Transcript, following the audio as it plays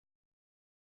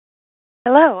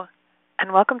Hello,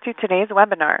 and welcome to today's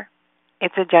webinar.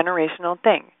 It's a generational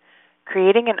thing,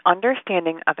 creating an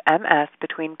understanding of MS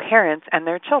between parents and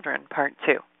their children, Part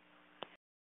 2.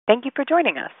 Thank you for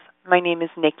joining us. My name is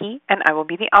Nikki, and I will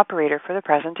be the operator for the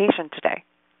presentation today.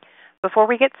 Before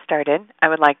we get started, I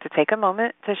would like to take a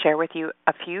moment to share with you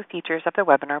a few features of the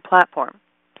webinar platform.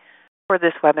 For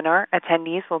this webinar,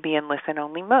 attendees will be in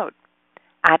listen-only mode.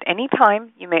 At any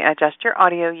time, you may adjust your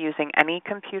audio using any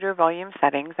computer volume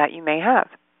settings that you may have.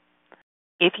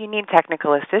 If you need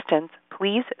technical assistance,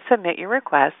 please submit your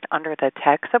request under the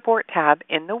Tech Support tab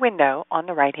in the window on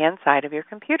the right-hand side of your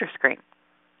computer screen.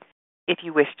 If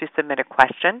you wish to submit a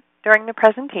question during the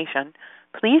presentation,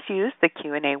 please use the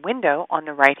Q&A window on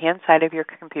the right-hand side of your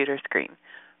computer screen.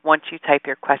 Once you type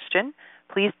your question,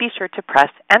 please be sure to press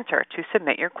Enter to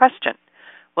submit your question.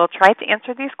 We'll try to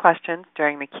answer these questions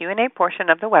during the Q&A portion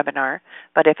of the webinar,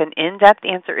 but if an in-depth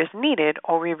answer is needed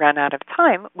or we run out of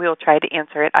time, we will try to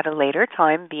answer it at a later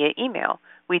time via email.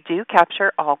 We do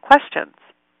capture all questions.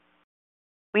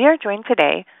 We are joined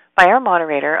today by our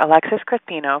moderator, Alexis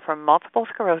Crispino from Multiple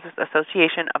Sclerosis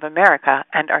Association of America,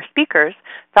 and our speakers,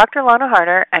 Dr. Lana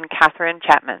Harder and Katherine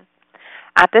Chapman.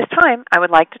 At this time, I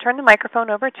would like to turn the microphone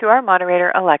over to our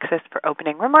moderator, Alexis, for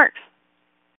opening remarks.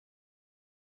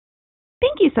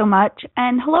 Thank you so much,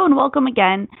 and hello and welcome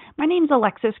again. My name is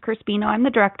Alexis Crispino. I'm the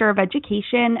Director of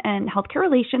Education and Healthcare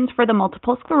Relations for the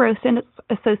Multiple Sclerosis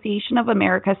Association of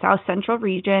America South Central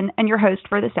Region and your host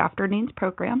for this afternoon's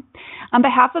program. On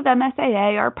behalf of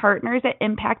MSAA, our partners at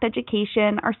Impact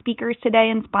Education, our speakers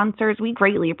today, and sponsors, we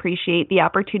greatly appreciate the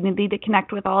opportunity to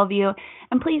connect with all of you.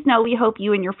 And please know we hope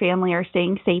you and your family are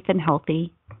staying safe and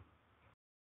healthy.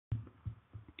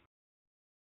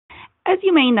 As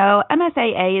you may know,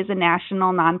 MSAA is a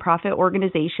national nonprofit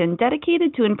organization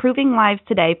dedicated to improving lives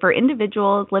today for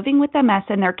individuals living with MS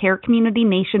and their care community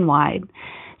nationwide.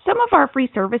 Some of our free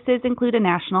services include a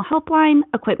national helpline,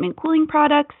 equipment cooling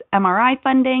products, MRI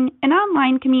funding, an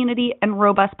online community, and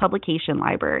robust publication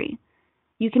library.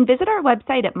 You can visit our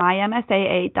website at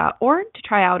mymsaa.org to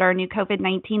try out our new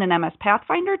COVID-19 and MS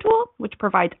Pathfinder tool, which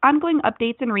provides ongoing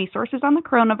updates and resources on the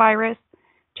coronavirus.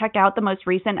 Check out the most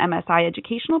recent MSI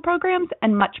educational programs,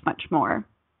 and much, much more.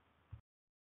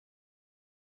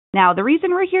 Now, the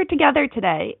reason we're here together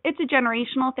today, it's a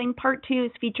generational thing. Part 2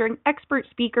 is featuring expert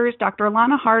speakers, Dr.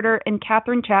 Lana Harder and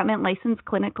Katherine Chapman, licensed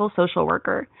clinical social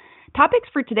worker. Topics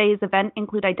for today's event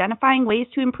include identifying ways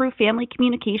to improve family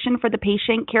communication for the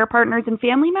patient, care partners, and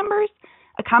family members,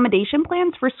 accommodation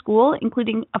plans for school,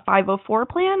 including a 504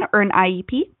 plan or an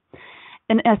IEP,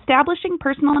 and establishing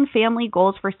personal and family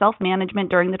goals for self-management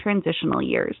during the transitional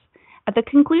years. At the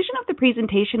conclusion of the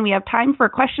presentation, we have time for a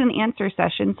question and answer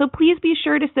session, so please be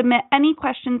sure to submit any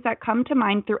questions that come to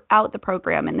mind throughout the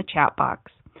program in the chat box.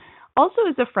 Also,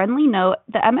 as a friendly note,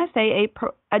 the MSAA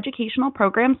Educational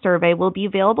Program Survey will be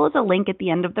available as a link at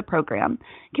the end of the program.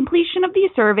 Completion of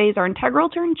these surveys are integral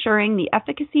to ensuring the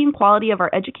efficacy and quality of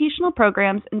our educational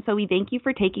programs, and so we thank you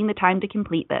for taking the time to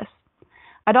complete this.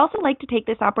 I'd also like to take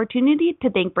this opportunity to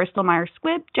thank Bristol Myers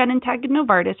Squibb, Genentech, and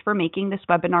Novartis for making this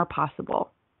webinar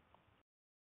possible.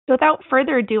 So without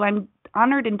further ado, I'm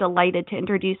honored and delighted to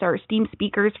introduce our esteemed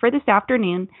speakers for this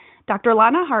afternoon, Dr.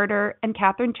 Lana Harder and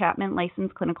Katherine Chapman,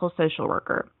 licensed clinical social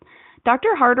worker.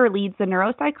 Dr. Harder leads the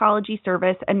Neuropsychology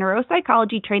Service and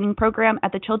Neuropsychology Training Program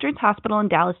at the Children's Hospital in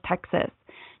Dallas, Texas.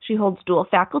 She holds dual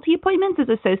faculty appointments as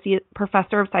Associate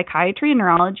Professor of Psychiatry and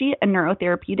Neurology and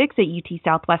Neurotherapeutics at UT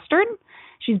Southwestern.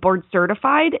 She's board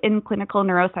certified in clinical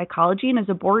neuropsychology and is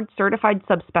a board certified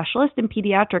subspecialist in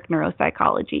pediatric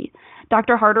neuropsychology.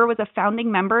 Dr. Harder was a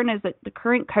founding member and is the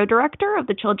current co-director of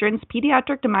the Children's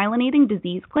Pediatric Demyelinating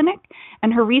Disease Clinic,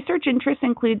 and her research interests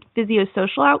include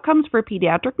physiosocial outcomes for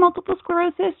pediatric multiple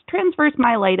sclerosis, transverse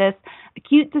myelitis,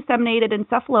 acute disseminated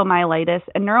encephalomyelitis,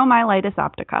 and neuromyelitis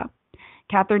optica.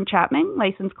 Katherine Chapman,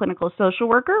 licensed clinical social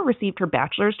worker, received her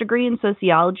bachelor's degree in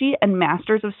sociology and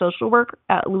master's of social work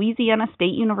at Louisiana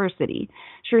State University.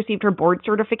 She received her board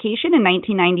certification in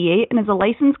 1998 and is a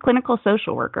licensed clinical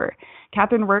social worker.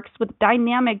 Katherine works with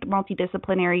dynamic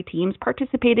multidisciplinary teams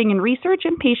participating in research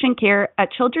and patient care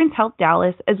at Children's Health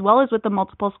Dallas, as well as with the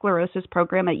multiple sclerosis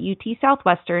program at UT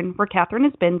Southwestern, where Katherine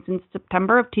has been since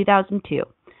September of 2002.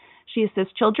 She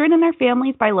assists children and their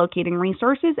families by locating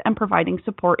resources and providing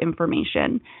support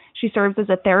information. She serves as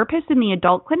a therapist in the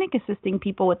adult clinic, assisting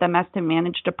people with MS to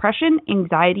manage depression,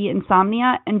 anxiety,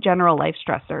 insomnia, and general life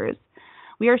stressors.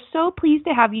 We are so pleased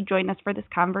to have you join us for this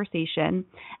conversation.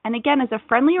 And again, as a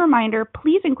friendly reminder,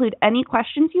 please include any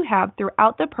questions you have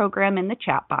throughout the program in the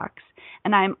chat box.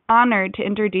 And I'm honored to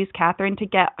introduce Katherine to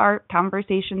get our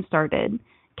conversation started.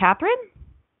 Katherine?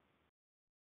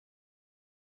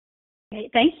 Great.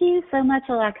 Thank you so much,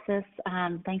 Alexis.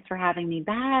 Thanks for having me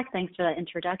back. Thanks for that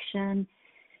introduction.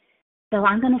 So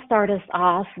I'm going to start us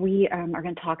off. We are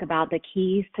going to talk about the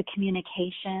keys to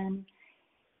communication.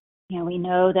 We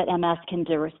know that MS can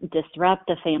disrupt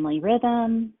the family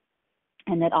rhythm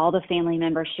and that all the family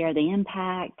members share the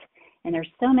impact. And there's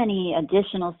so many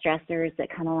additional stressors that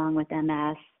come along with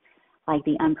MS, like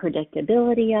the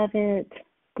unpredictability of it,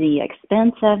 the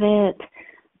expense of it,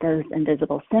 those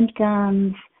invisible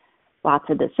symptoms, lots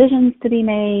of decisions to be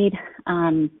made.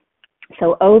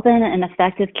 So open and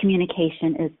effective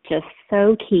communication is just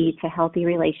so key to healthy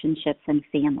relationships and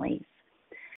families.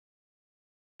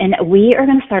 And we are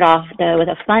going to start off, though, with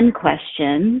a fun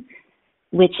question,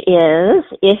 which is,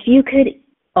 if you could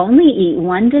only eat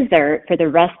one dessert for the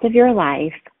rest of your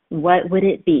life, what would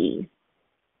it be?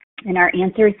 And our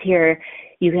answers here,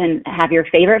 you can have your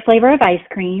favorite flavor of ice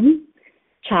cream,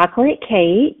 chocolate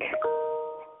cake,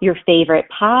 your favorite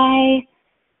pie,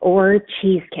 or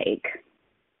cheesecake.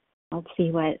 I'll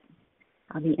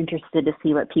be interested to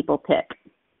see what people pick.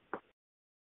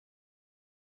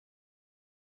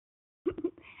 I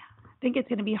think it's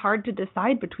going to be hard to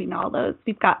decide between all those.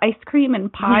 We've got ice cream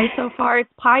and pie so far. It's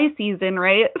pie season,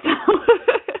 right?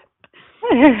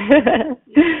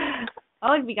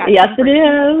 We got yes, it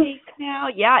is. Now.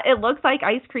 Yeah, it looks like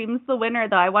ice cream's the winner,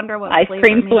 though. I wonder what ice flavor.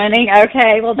 Cream's winning.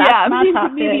 Okay, well, that's my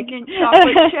topic. Maybe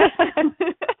chocolate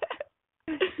chip.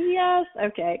 Yes.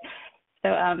 Okay. So,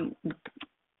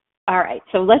 all right.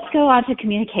 So let's go on to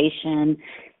communication.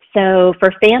 So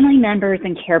for family members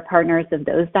and care partners of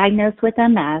those diagnosed with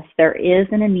MS, there is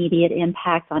an immediate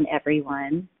impact on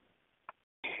everyone.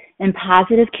 And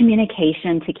positive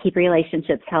communication to keep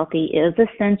relationships healthy is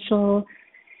essential.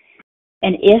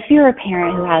 And if you're a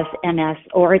parent who has MS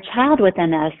or a child with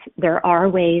MS, there are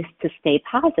ways to stay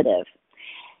positive.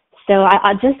 So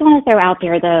I just want to throw out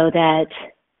there, though, that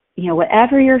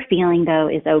whatever you're feeling, though,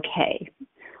 is okay.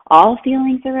 All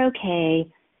feelings are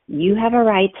okay. You have a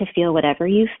right to feel whatever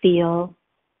you feel,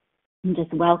 and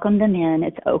just welcome them in.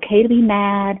 It's okay to be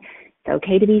mad. It's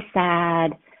okay to be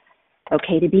sad. It's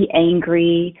okay to be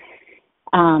angry.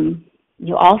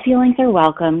 All feelings are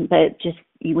welcome, but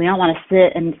we don't want to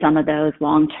sit in some of those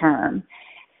long term.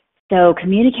 So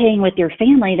communicating with your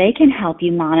family, they can help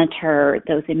you monitor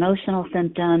those emotional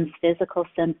symptoms, physical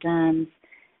symptoms.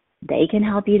 They can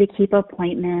help you to keep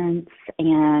appointments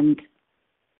and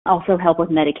also help with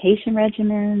medication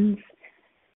regimens.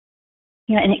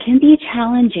 And it can be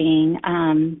challenging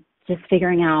just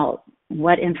figuring out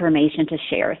what information to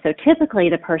share. So typically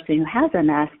the person who has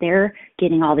MS, they're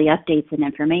getting all the updates and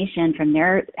information from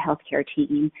their healthcare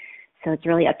team. So it's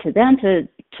really up to them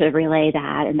to relay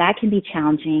that. And that can be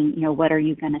challenging. What are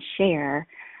you going to share?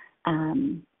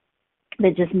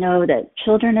 But just know that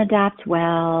children adapt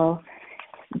well.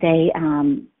 They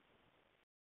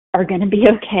are going to be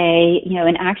okay,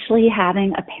 and actually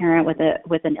having a parent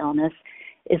with an illness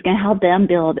is going to help them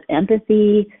build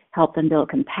empathy, help them build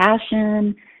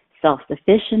compassion,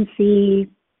 self-sufficiency.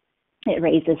 It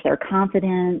raises their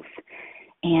confidence.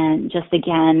 And just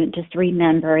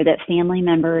remember that family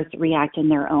members react in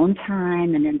their own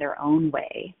time and in their own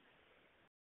way.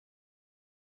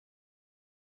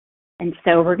 And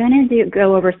so we're going to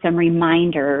go over some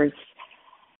reminders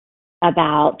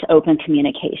about open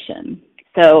communication.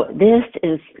 So this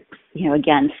is,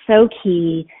 again, so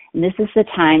key, and this is the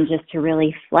time just to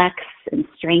really flex and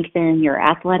strengthen your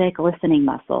athletic listening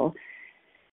muscle.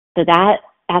 So that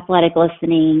athletic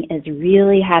listening is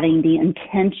really having the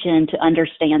intention to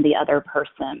understand the other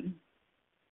person.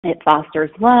 It fosters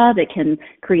love. It can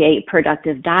create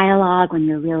productive dialogue when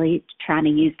you're really trying to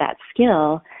use that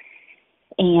skill,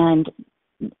 and,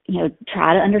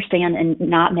 try to understand and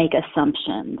not make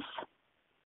assumptions.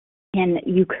 And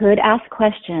you could ask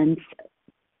questions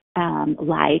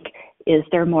like, is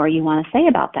there more you want to say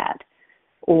about that?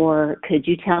 Or could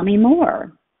you tell me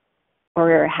more?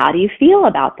 Or how do you feel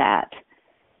about that?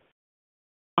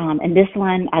 And this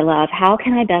one I love, how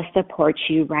can I best support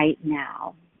you right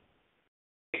now?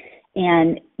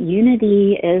 And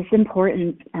unity is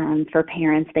important for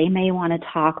parents. They may want to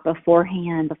talk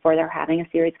beforehand, before they're having a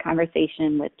serious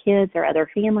conversation with kids or other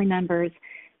family members,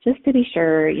 just to be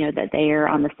sure, that they are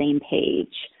on the same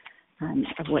page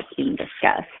of what's being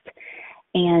discussed.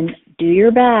 And do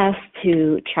your best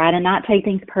to try to not take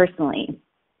things personally.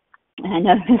 And I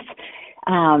know this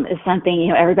is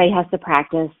something, everybody has to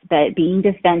practice, but being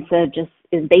defensive just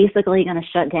is basically going to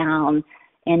shut down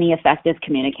any effective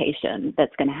communication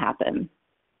that's going to happen.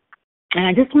 And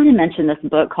I just want to mention this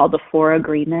book called The 4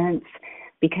 Agreements,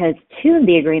 because 2 of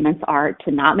the agreements are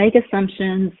to not make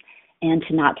assumptions and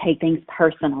to not take things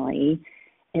personally.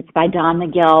 It's by Don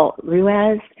Miguel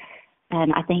Ruiz.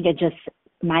 And I think it just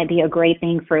might be a great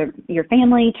thing for your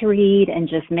family to read and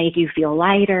just make you feel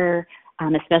lighter,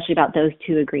 especially about those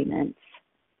two agreements.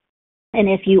 And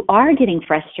if you are getting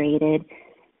frustrated,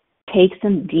 take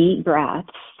some deep breaths.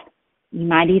 You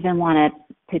might even want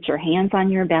to put your hands on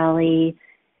your belly,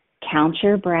 count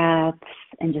your breaths,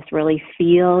 and just really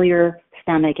feel your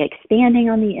stomach expanding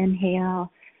on the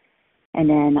inhale, and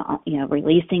then,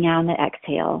 releasing out on the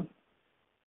exhale.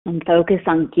 And focus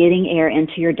on getting air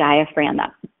into your diaphragm.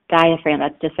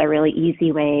 That's just a really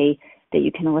easy way that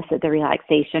you can elicit the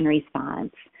relaxation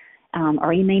response.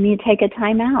 Or you may need to take a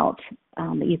time out,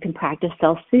 but you can practice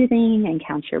self-soothing and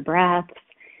count your breaths.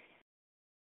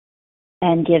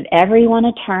 And give everyone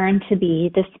a turn to be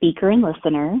the speaker and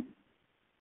listener.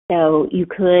 So you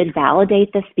could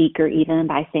validate the speaker even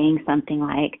by saying something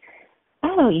like,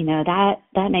 oh,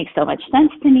 that makes so much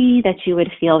sense to me that you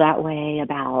would feel that way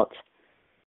about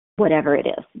whatever it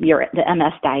is, the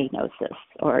MS diagnosis,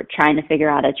 or trying to figure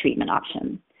out a treatment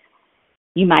option.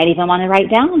 You might even want to write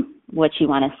down what you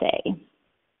want to say,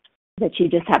 that you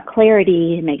just have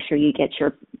clarity and make sure you get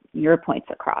your points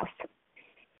across.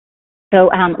 So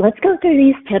let's go through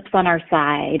these tips on our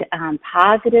side.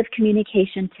 Positive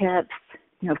communication tips,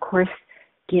 of course,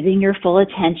 giving your full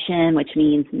attention, which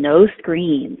means no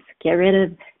screens.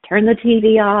 Turn the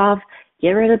TV off,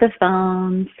 get rid of the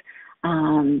phones,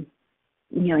 and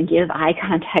give eye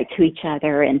contact to each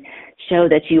other and show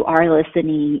that you are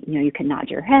listening. You can nod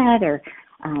your head or,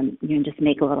 just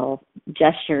make little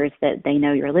gestures that they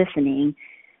know you're listening.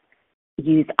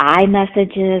 Use I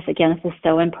messages. Again, this is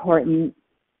so important.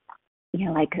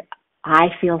 Like, I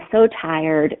feel so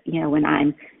tired, when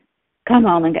I'm come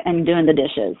home and doing the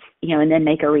dishes, and then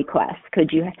make a request.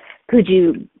 Could you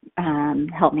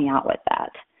help me out with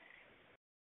that?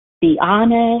 Be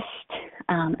honest.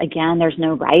 Again, there's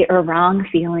no right or wrong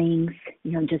feelings.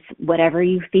 Just whatever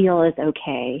you feel is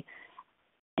okay.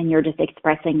 And you're just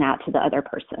expressing that to the other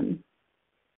person.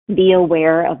 Be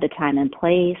aware of the time and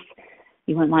place.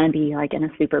 You wouldn't want to be like in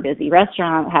a super busy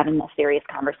restaurant having a serious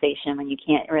conversation when you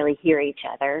can't really hear each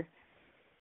other.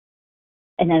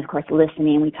 And then, of course,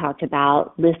 listening. We talked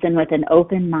about listen with an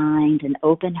open mind, an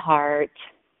open heart,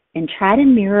 and try to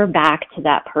mirror back to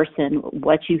that person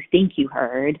what you think you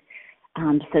heard,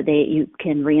 so that you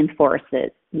can reinforce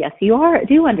it. Yes, you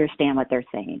do understand what they're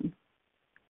saying.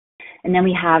 And then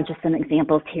we have just some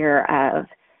examples here of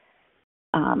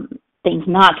things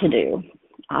not to do.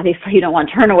 Obviously, you don't want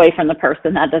to turn away from the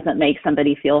person. That doesn't make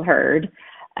somebody feel heard.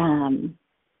 Try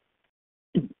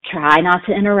not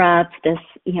to interrupt. This,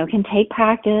 can take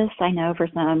practice. I know for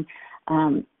some,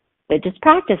 but just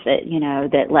practice it,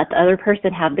 that let the other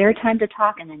person have their time to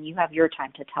talk and then you have your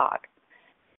time to talk.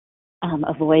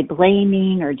 Avoid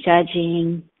blaming or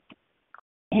judging.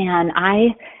 And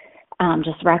I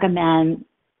just recommend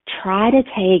try to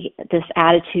take this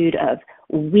attitude of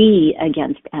we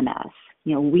against MS.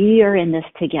 We are in this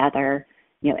together.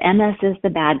 MS is the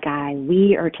bad guy.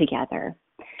 We are together.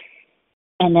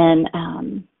 And then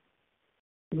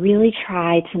really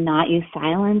try to not use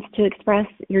silence to express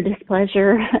your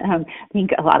displeasure. I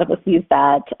think a lot of us use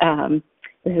that.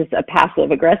 This is a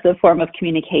passive-aggressive form of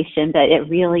communication, but it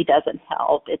really doesn't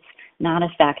help. It's not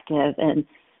effective and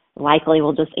likely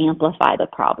will just amplify the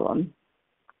problem.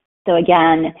 So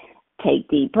again, take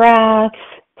deep breaths,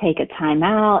 take a time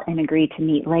out, and agree to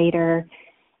meet later,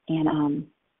 and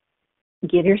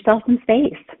give yourself some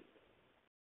space.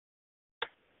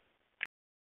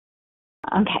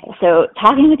 Okay, so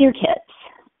talking with your kids.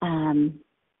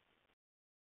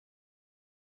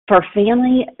 For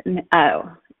family,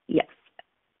 yes.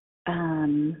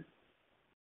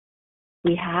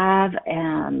 We have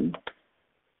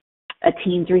a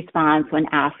teen's response when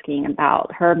asking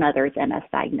about her mother's MS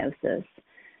diagnosis.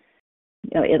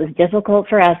 It was difficult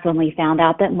for us when we found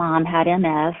out that mom had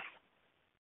MS.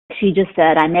 She just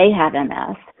said, I may have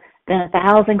MS. Then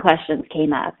 1,000 questions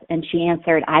came up, and she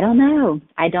answered, I don't know,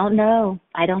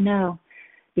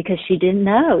 because she didn't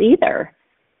know either.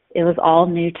 It was all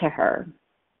new to her.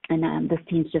 And this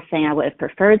teen's just saying, I would have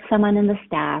preferred someone in the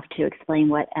staff to explain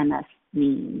what MS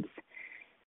means.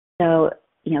 So,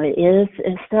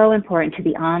 it's so important to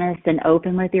be honest and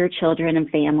open with your children and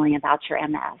family about your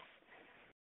MS.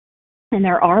 And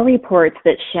there are reports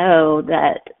that show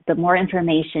that the more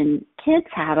information kids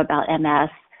have about MS,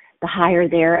 the higher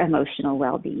their emotional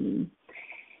well-being.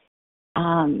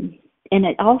 And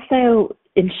it also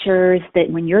ensures that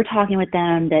when you're talking with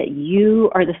them that you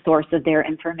are the source of their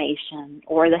information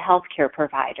or the healthcare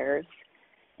providers,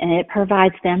 and it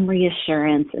provides them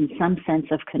reassurance and some sense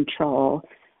of control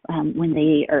when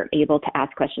they are able to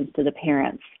ask questions to the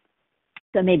parents.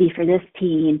 So maybe for this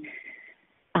teen,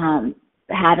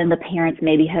 having the parents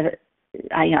maybe have,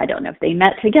 I don't know if they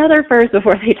met together first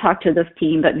before they talked to this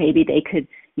team, but maybe they could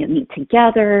meet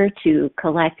together to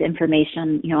collect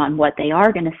information on what they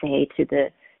are going to say to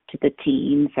the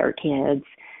teens or kids,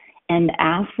 and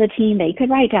ask the team. They could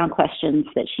write down questions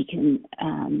that she can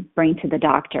bring to the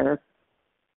doctor,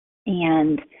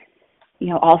 and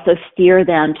also steer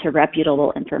them to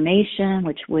reputable information,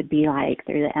 which would be like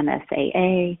through the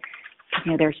MSAA.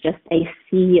 There's just a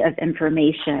sea of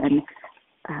information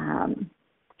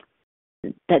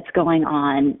that's going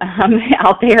on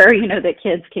out there, that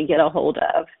kids can get a hold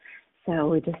of. So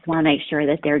we just want to make sure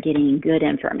that they're getting good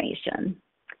information.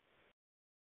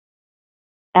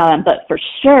 But for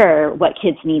sure, what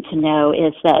kids need to know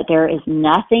is that there is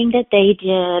nothing that they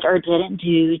did or didn't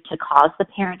do to cause the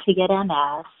parent to get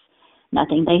MS.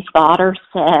 Nothing they thought or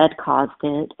said caused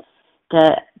it.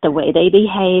 The way they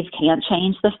behave can't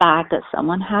change the fact that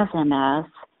someone has MS.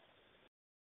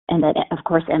 And that, of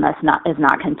course, MS is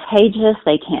not contagious.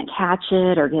 They can't catch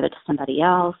it or give it to somebody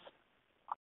else.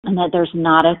 And that there's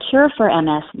not a cure for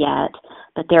MS yet,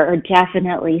 but there are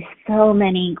definitely so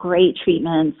many great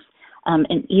treatments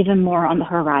and even more on the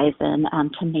horizon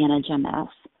to manage MS.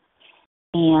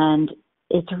 And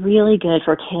it's really good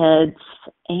for kids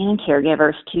and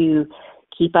caregivers to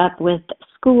keep up with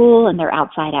school and their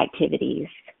outside activities.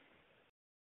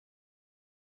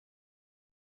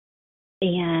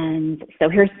 And so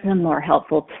here's some more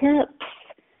helpful tips.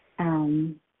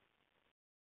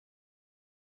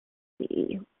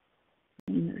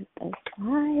 Move the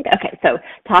slide. Okay, so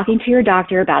talking to your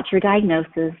doctor about your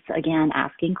diagnosis, again,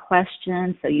 asking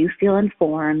questions so you feel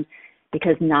informed,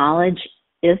 because knowledge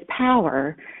is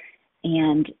power,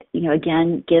 and,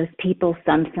 again, gives people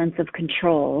some sense of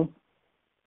control.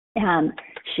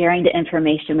 Sharing the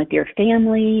information with your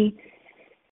family,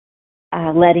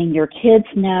 letting your kids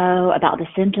know about the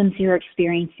symptoms you're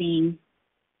experiencing.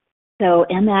 So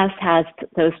MS has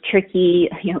those tricky,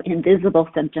 invisible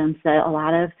symptoms that a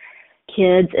lot of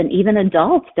kids and even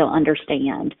adults don't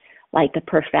understand, like the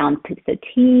profound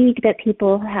fatigue that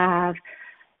people have,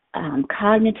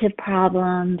 cognitive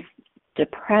problems,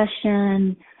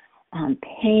 depression,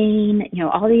 pain.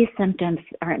 All these symptoms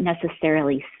aren't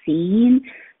necessarily seen,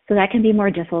 so that can be more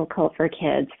difficult for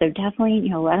kids. So definitely,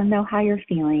 let them know how you're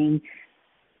feeling.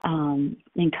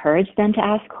 Encourage them to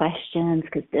ask questions,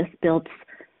 because this builds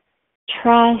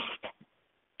trust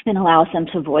and allows them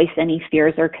to voice any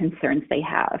fears or concerns they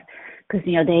have. Because,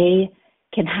 they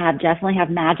can definitely have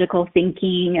magical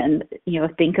thinking and,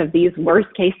 think of these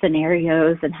worst case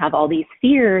scenarios and have all these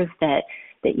fears that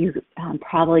you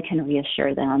probably can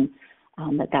reassure them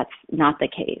that that's not the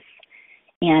case.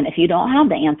 And if you don't have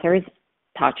the answers,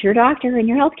 talk to your doctor and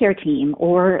your healthcare team,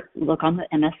 or look on the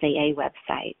MSAA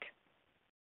website.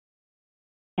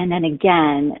 And then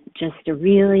again, just to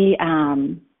really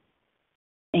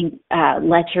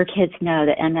let your kids know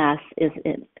that MS is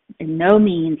in no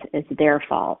means is their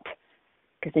fault,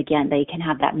 because again, they can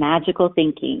have that magical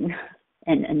thinking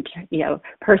and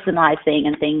personalized thing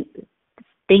and think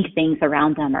things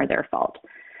around them are their fault.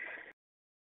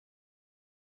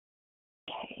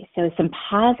 Okay, so some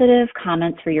positive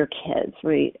comments for your kids.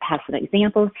 We have some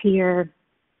examples here.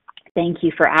 Thank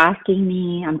you for asking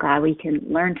me. I'm glad we can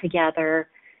learn together.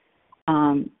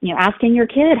 Asking your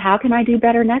kid, how can I do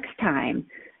better next time?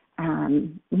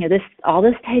 All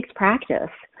this takes practice.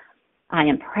 I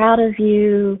am proud of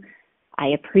you. I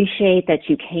appreciate that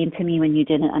you came to me when you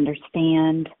didn't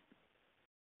understand.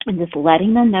 And just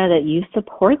letting them know that you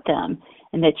support them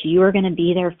and that you are going to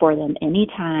be there for them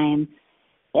anytime.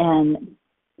 And,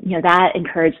 that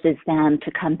encourages them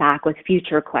to come back with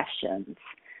future questions.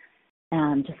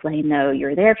 Just letting them know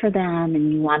you're there for them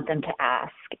and you want them to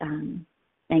ask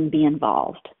and be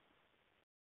involved.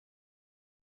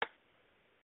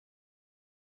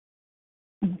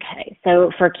 Okay,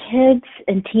 so for kids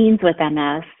and teens with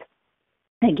MS,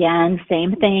 again,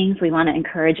 same things. We want to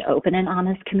encourage open and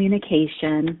honest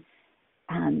communication.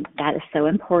 That is so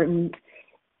important.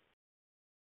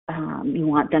 You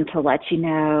want them to let you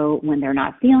know when they're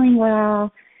not feeling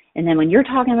well. And then when you're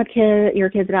talking with your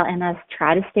kids about MS,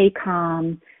 try to stay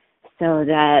calm so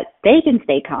that they can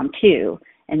stay calm too,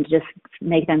 and just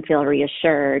make them feel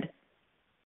reassured.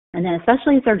 And then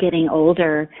especially as they're getting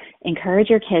older, encourage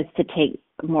your kids to take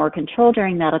more control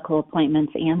during medical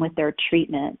appointments and with their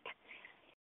treatment.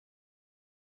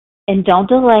 And don't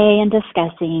delay in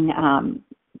discussing.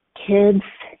 Kids,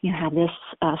 have this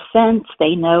sense,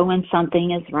 they know when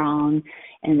something is wrong,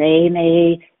 and they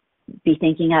may be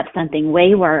thinking up something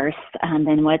way worse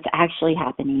than what's actually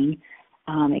happening.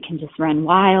 It can just run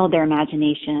wild, their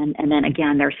imagination. And then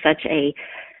again, there's such a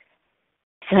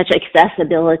such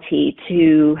accessibility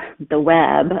to the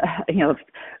web,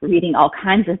 reading all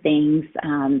kinds of things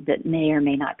that may or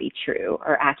may not be true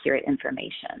or accurate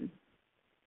information.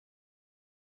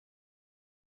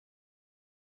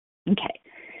 Okay,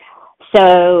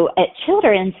 so at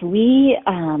Children's, we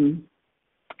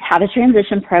have a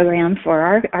transition program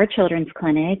for our children's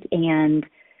clinic, and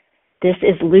this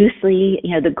is loosely,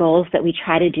 the goals that we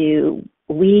try to do.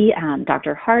 We,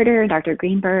 Dr. Harder, Dr.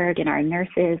 Greenberg, and our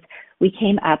nurses, we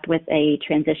came up with a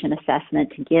transition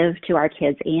assessment to give to our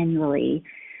kids annually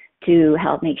to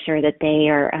help make sure that they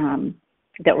are,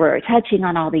 that we're touching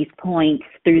on all these points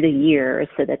through the year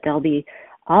so that they'll be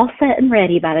all set and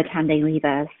ready by the time they leave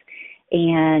us.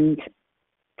 And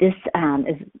this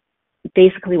is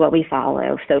basically what we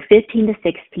follow. So 15 to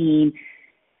 16,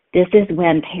 this is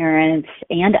when parents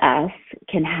and us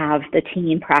can have the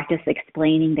teen practice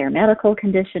explaining their medical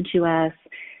condition to us,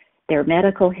 their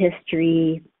medical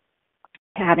history,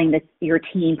 having your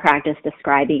teen practice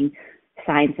describing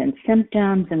signs and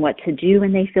symptoms and what to do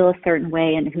when they feel a certain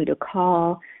way and who to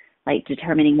call, like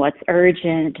determining what's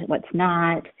urgent, what's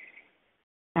not,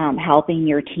 helping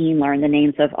your teen learn the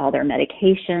names of all their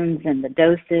medications and the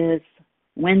doses,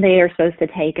 when they are supposed to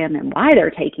take them and why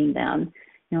they're taking them.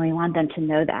 We want them to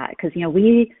know that because,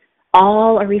 we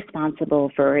all are responsible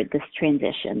for this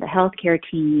transition, the healthcare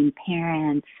team,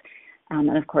 parents,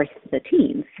 and of course the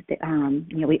teens.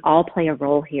 We all play a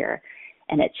role here.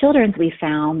 And at Children's, we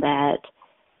found that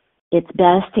it's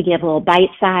best to give little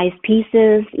bite-sized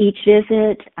pieces each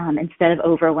visit instead of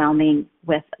overwhelming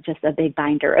with just a big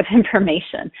binder of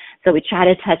information. So we try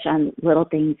to touch on little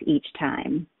things each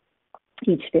time,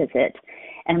 each visit.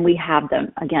 And we have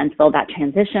them, again, fill that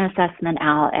transition assessment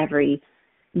out every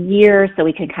year so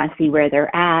we can kind of see where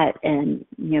they're at and,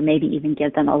 maybe even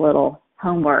give them a little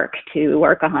homework to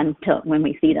work on till when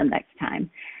we see them next time.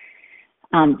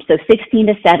 So 16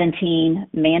 to 17,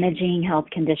 managing health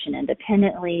condition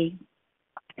independently.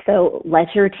 So let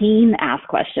your teen ask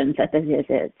questions at the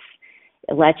visits.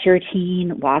 Let your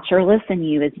teen watch or listen to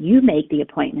you as you make the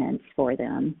appointments for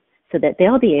them so that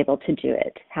they'll be able to do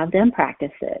it. Have them practice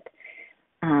it.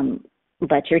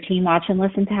 Let your teen watch and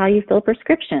listen to how you fill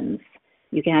prescriptions.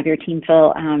 You can have your teen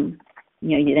fill, then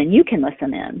you can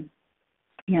listen in.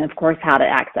 Of course, how to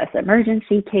access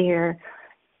emergency care.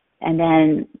 And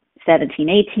then 17,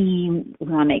 18, we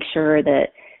want to make sure that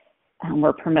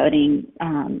we're promoting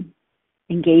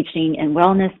engaging in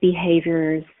wellness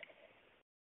behaviors.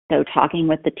 So talking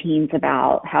with the teens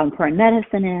about how important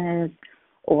medicine is,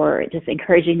 or just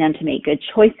encouraging them to make good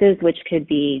choices, which could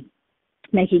be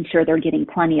making sure they're getting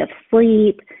plenty of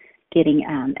sleep, getting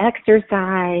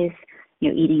exercise,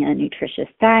 eating a nutritious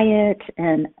diet,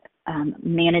 and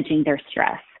managing their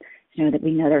stress. That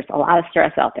we know there's a lot of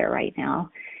stress out there right now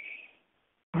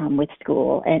with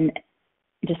school and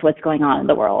just what's going on in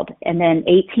the world. And then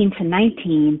 18 to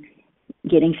 19,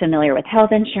 getting familiar with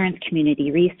health insurance, community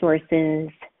resources.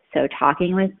 So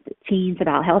talking with teens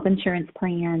about health insurance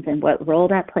plans and what role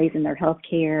that plays in their health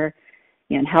care,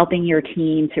 and helping your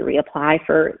teen to reapply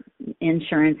for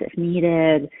insurance if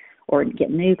needed or get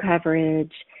new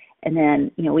coverage. And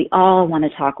then, we all want to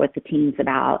talk with the teens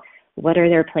about what are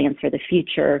their plans for the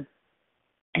future.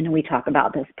 And we talk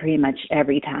about this pretty much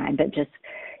every time, but just,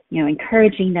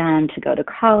 encouraging them to go to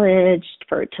college,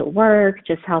 to work,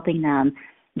 just helping them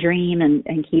dream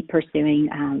and keep pursuing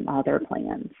all their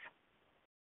plans.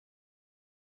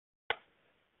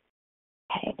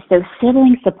 Okay, so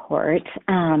sibling support.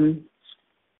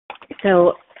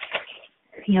 So,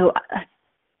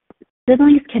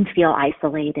 siblings can feel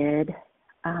isolated.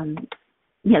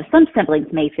 Some siblings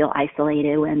may feel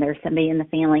isolated when there's somebody in the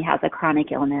family has a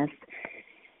chronic illness.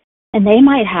 And they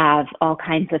might have all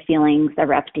kinds of feelings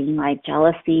erupting, like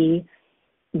jealousy,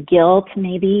 guilt,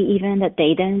 maybe even that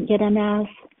they didn't get MS,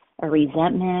 or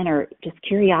resentment, or just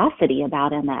curiosity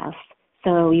about MS.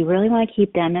 So you really want to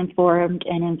keep them informed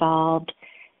and involved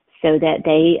so that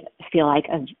they feel like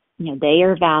they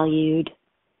are valued.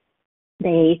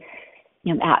 They,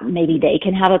 maybe they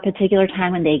can have a particular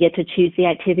time when they get to choose the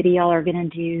activity y'all are going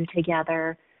to do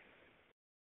together.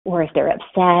 Or if they're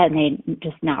upset and they're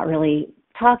just not really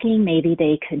talking, maybe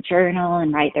they could journal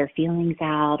and write their feelings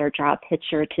out or draw a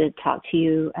picture to talk to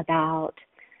you about.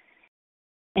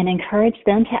 And encourage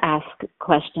them to ask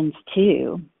questions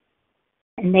too.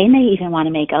 And they may even want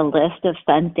to make a list of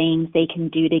fun things they can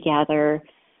do together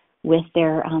with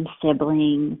their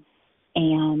sibling.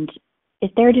 And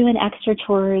if they're doing extra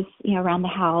chores, around the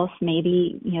house,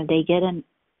 maybe, they get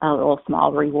a little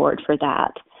small reward for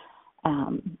that,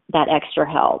 that extra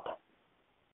help.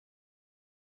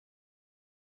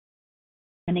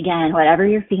 And again, whatever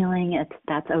you're feeling,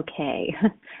 that's okay.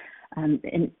 And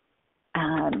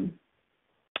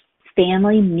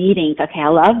family meetings. Okay, I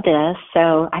love this.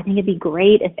 So I think it'd be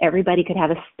great if everybody could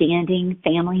have a standing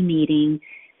family meeting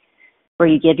where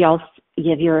you give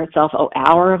yourself an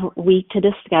hour a week to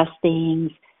discuss things,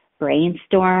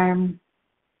 brainstorm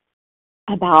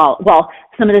about, well,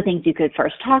 some of the things you could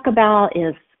first talk about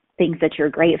is things that you're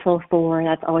grateful for.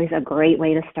 That's always a great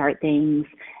way to start things.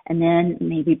 And then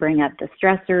maybe bring up the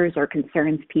stressors or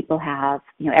concerns people have.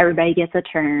 Everybody gets a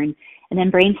turn. And then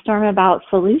brainstorm about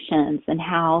solutions and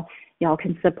how y'all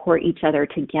can support each other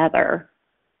together.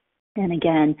 And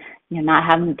again, not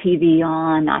having the TV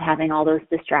on, not having all those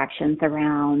distractions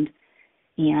around,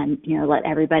 and, let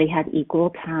everybody have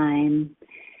equal time.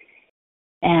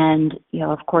 And,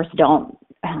 of course, don't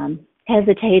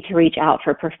hesitate to reach out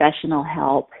for professional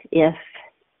help if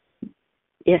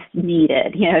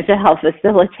needed, to help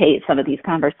facilitate some of these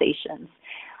conversations.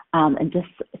 And just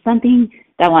something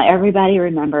that I want everybody to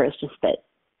remember is just that,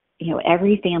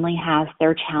 every family has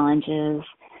their challenges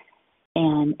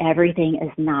and everything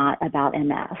is not about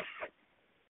MS.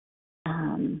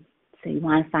 So you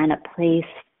want to find a place,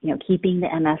 keeping the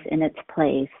MS in its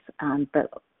place,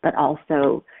 but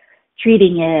also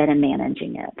treating it and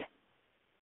managing it.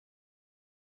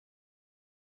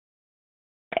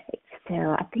 Okay,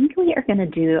 so I think we are going to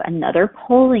do another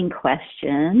polling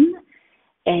question,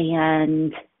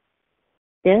 and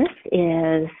this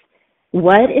is,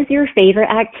 what is your favorite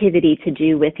activity to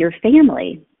do with your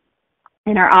family?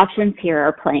 And our options here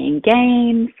are playing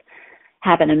games,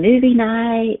 having a movie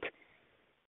night,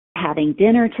 having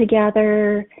dinner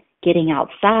together, getting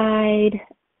outside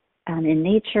in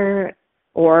nature,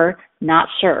 or not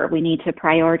sure. We need to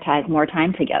prioritize more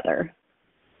time together.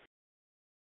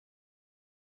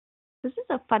 This is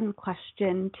a fun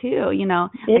question, too. I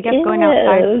It guess is. Going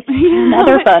outside.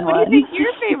 Another fun one. What do you think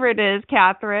your favorite is,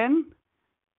 Katherine?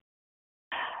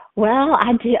 Well,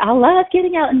 I do. I love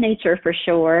getting out in nature for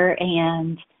sure.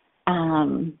 And,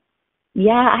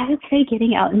 I would say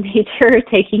getting out in nature,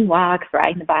 taking walks,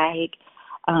 riding the bike.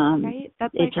 Right?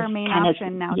 That's like our main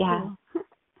option now, too.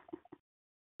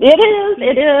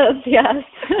 It is, yes.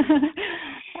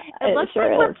 It looks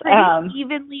like we're pretty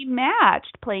evenly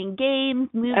matched, playing games,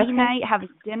 movie night, having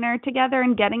dinner together,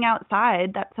 and getting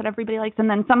outside. That's what everybody likes. And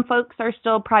then some folks are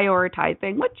still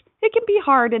prioritizing, which it can be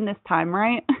hard in this time,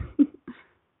 right?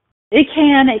 It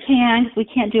can, because we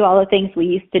can't do all the things we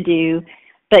used to do.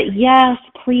 But yes,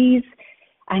 please,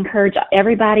 I encourage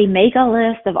everybody, make a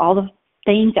list of all the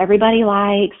things everybody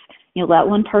likes. Let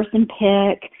one person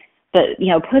pick. But,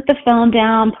 put the phone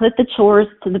down, put the chores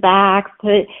to the back,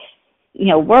 put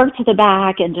work to the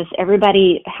back, and just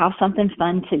everybody have something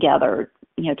fun together,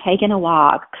 taking a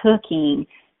walk, cooking,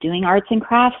 doing arts and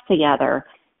crafts together.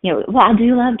 Well, I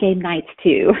do love game nights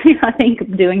too. I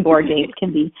think doing board games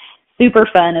can be super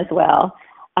fun as well.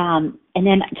 And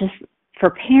then just for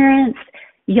parents,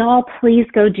 y'all please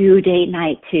go do date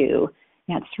night too.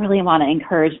 I just really want to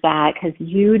encourage that because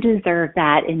you deserve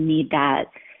that and need that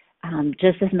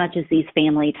just as much as these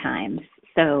family times.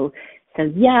 So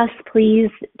yes,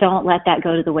 please don't let that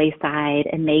go to the wayside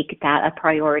and make that a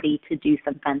priority to do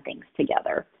some fun things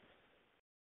together.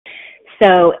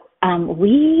 So I am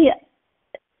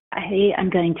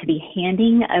going to be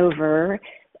handing over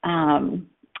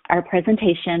our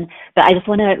presentation, but I just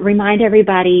want to remind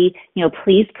everybody,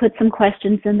 please put some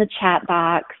questions in the chat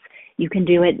box. You can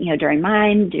do it, during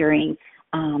mine, during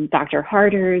Dr.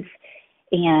 Harder's,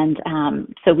 and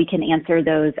so we can answer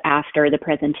those after the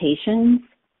presentations.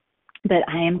 But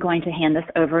I am going to hand this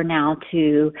over now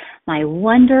to my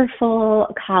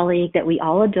wonderful colleague that we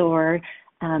all adore,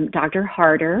 Dr.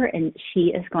 Harder, and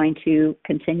she is going to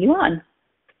continue on.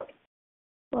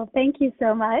 Well, thank you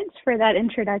so much for that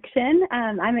introduction.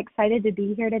 I'm excited to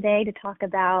be here today to talk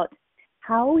about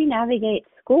how we navigate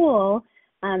school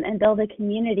and build a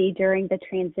community during the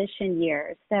transition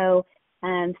years. So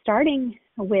starting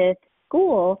with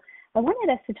school, I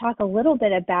wanted us to talk a little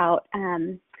bit about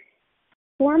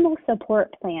formal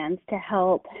support plans to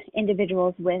help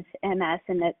individuals with MS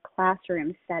in the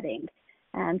classroom setting,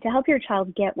 to help your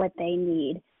child get what they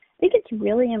need. I think it's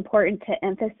really important to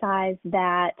emphasize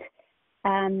that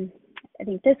I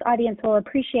think this audience will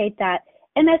appreciate that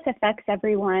MS affects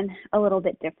everyone a little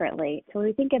bit differently. So when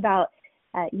we think about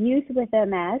youth with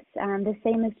MS, the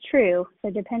same is true.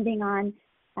 So depending on,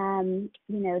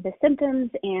 the symptoms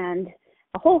and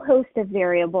a whole host of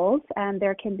variables,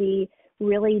 there can be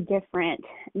really different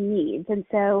needs. And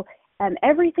so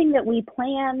everything that we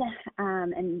plan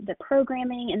and the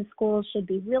programming in schools should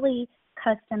be really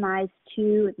customized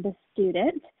to the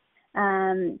student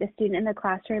in the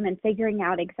classroom and figuring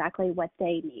out exactly what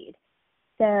they need.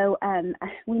 so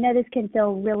we know this can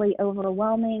feel really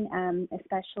overwhelming,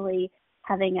 especially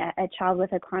having a child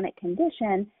with a chronic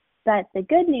condition. But the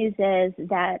good news is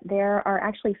that there are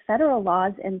actually federal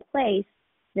laws in place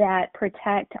that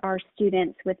protect our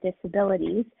students with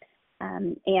disabilities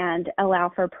and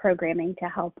allow for programming to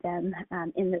help them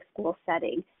in the school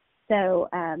setting. So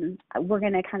we're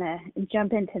going to kind of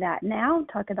jump into that now,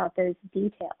 talk about those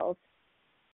details.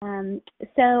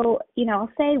 So, I'll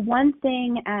say one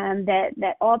thing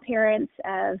that all parents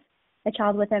of a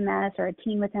child with MS or a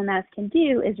teen with MS can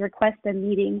do is request a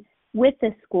meeting with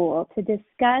the school to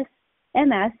discuss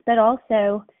MS, but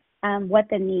also what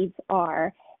the needs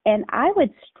are. And I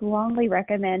would strongly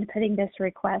recommend putting this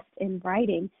request in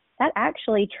writing. That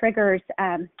actually triggers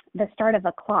the start of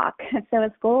a clock. So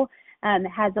a school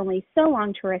has only so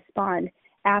long to respond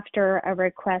after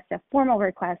a formal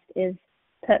request is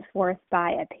put forth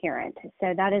by a parent.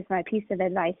 So that is my piece of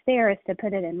advice there, is to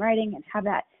put it in writing and have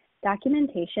that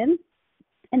documentation.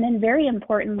 And then very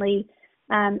importantly,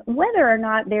 whether or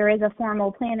not there is a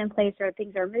formal plan in place or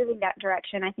things are moving that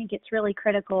direction, I think it's really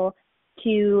critical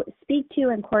to speak to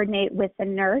and coordinate with the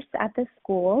nurse at the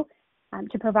school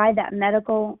to provide that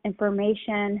medical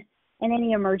information and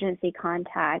any emergency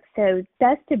contact. So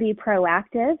best to be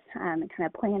proactive and kind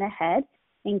of plan ahead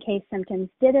in case symptoms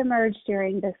did emerge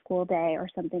during the school day or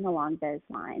something along those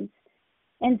lines.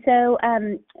 And so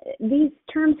these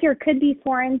terms here could be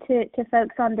foreign to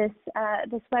folks on this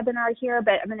webinar here,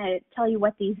 but I'm going to tell you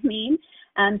what these mean.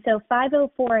 So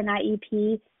 504, an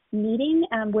IEP meeting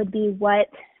would be what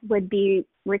would be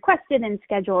requested and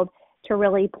scheduled to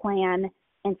really plan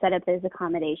and set up those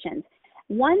accommodations.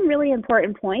 One really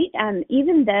important point,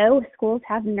 even though schools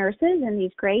have nurses and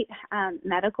these great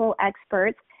medical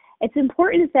experts, it's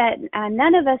important that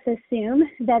none of us assume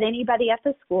that anybody at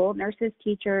the school, nurses,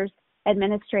 teachers,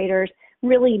 administrators,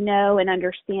 really know and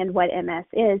understand what MS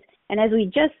is. And as we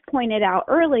just pointed out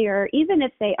earlier, even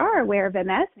if they are aware of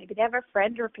MS, maybe they have a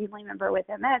friend or family member with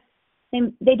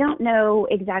MS, they don't know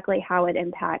exactly how it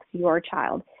impacts your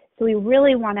child. So we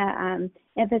really want to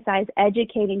emphasize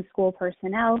educating school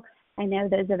personnel. I know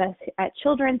those of us at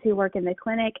Children's who work in the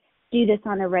clinic do this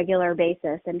on a regular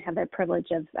basis and have the privilege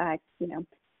of,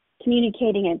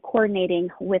 communicating and coordinating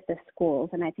with the schools,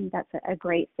 and I think that's a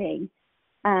great thing.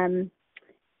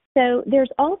 So there's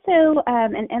also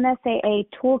an MSAA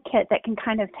toolkit that can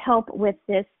kind of help with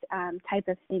this type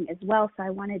of thing as well, so I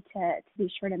wanted to be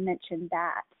sure to mention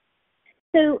that.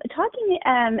 So talking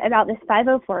about this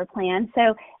 504 plan,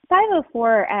 so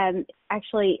 504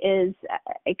 actually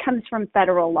it comes from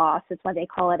federal law, so that's why they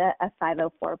call it a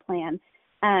 504 plan.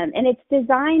 And it's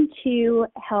designed to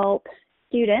help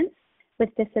students with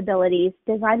disabilities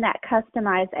design that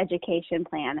customized education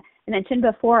plan. I mentioned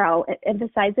before, I'll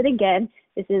emphasize it again,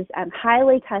 this is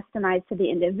highly customized to the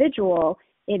individual.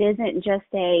 It isn't just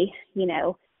a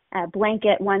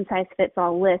blanket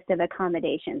one-size-fits-all list of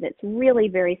accommodations. It's really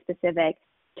very specific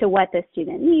to what the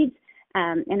student needs.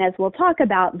 And as we'll talk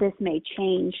about, this may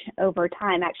change over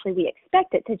time. Actually, we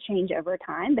expect it to change over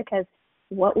time because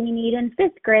what we need in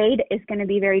 5th grade is going to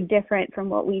be very different from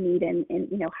what we need in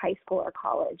high school or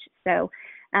college. So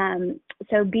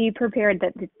be prepared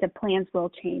that the plans will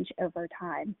change over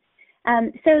time.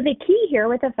 So the key here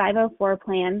with a 504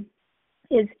 plan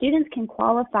is students can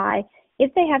qualify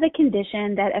if they have a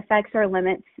condition that affects or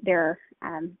limits their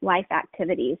life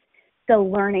activities. So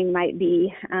learning might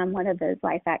be one of those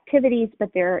life activities, but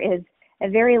there is a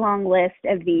very long list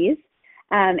of these.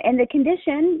 And the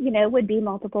condition, would be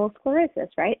multiple sclerosis,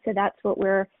 right? So that's what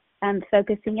we're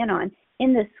focusing in on.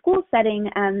 In the school setting,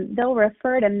 they'll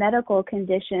refer to medical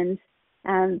conditions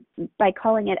by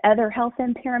calling it other health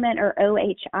impairment or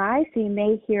OHI. So you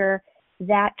may hear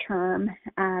that term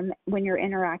when you're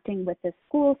interacting with the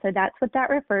school. So that's what that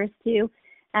refers to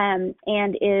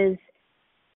and is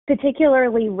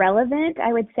particularly relevant,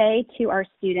 I would say, to our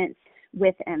students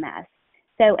with MS.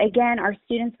 So again, our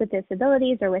students with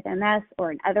disabilities or with MS or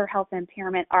an other health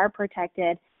impairment are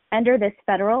protected under this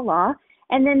federal law.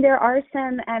 And then there are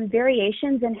some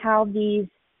variations in how these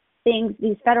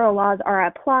federal laws are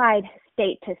applied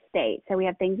state to state. So we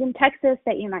have things in Texas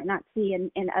that you might not see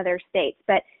in other states.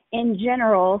 But in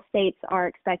general, states are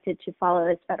expected to follow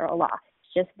this federal law.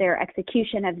 It's just their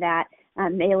execution of that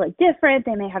may look different.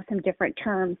 They may have some different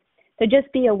terms. So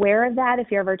just be aware of that if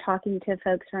you're ever talking to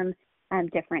folks from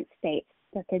different states.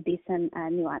 There could be some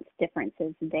nuanced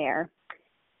differences there.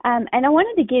 And I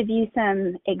wanted to give you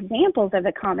some examples of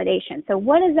accommodation. So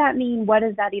what does that mean? What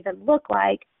does that even look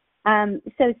like?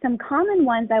 So some common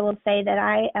ones I will say that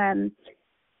I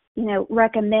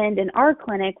recommend in our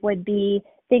clinic would be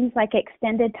things like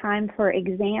extended time for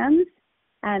exams,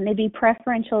 maybe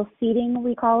preferential seating,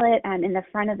 we call it, in the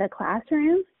front of the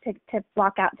classroom to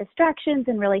block out distractions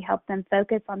and really help them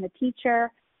focus on the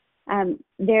teacher.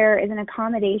 There is an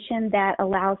accommodation that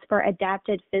allows for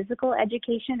adapted physical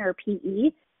education, or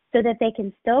PE, so that they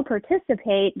can still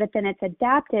participate, but then it's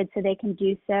adapted so they can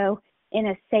do so in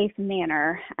a safe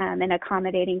manner and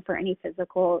accommodating for any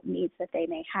physical needs that they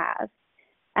may have.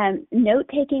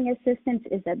 Note-taking assistance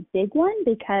is a big one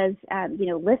because,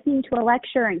 listening to a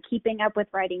lecture and keeping up with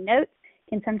writing notes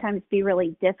can sometimes be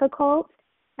really difficult,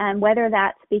 whether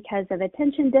that's because of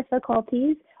attention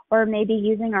difficulties or maybe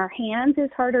using our hands is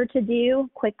harder to do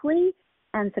quickly.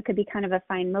 So it could be kind of a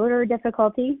fine motor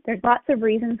difficulty. There's lots of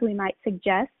reasons we might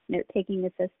suggest note-taking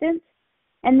assistance.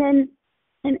 And then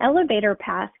an elevator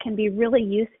pass can be really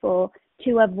useful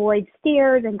to avoid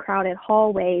stairs and crowded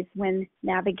hallways when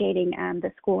navigating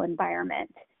the school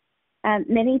environment.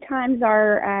 Many times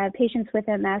our patients with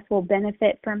MS will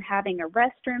benefit from having a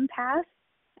restroom pass,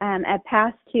 a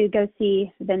pass to go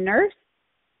see the nurse,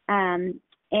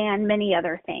 and many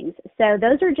other things. So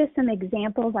those are just some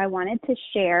examples I wanted to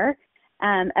share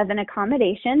of an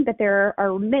accommodation, but there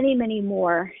are many, many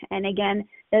more. And again,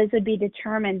 those would be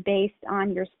determined based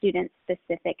on your student's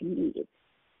specific needs.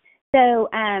 So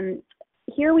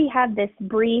here we have this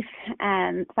brief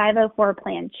 504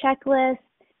 plan checklist.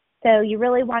 So you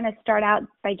really want to start out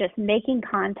by just making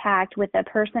contact with the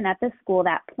person at the school,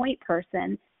 that point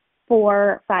person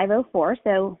for 504.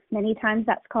 So many times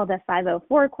that's called a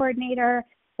 504 coordinator.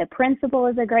 The principal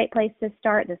is a great place to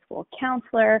start, the school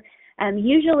counselor.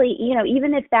 Usually,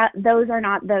 even if those are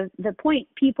not the point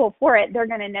people for it, they're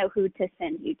going to know who to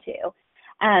send you to.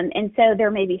 And so there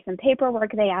may be some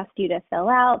paperwork they ask you to fill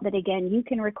out, but again, you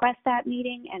can request that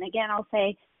meeting. And again, I'll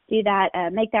say do that,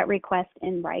 make that request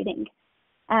in writing.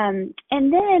 And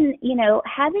then,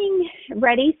 having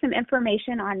ready some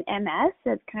information on MS,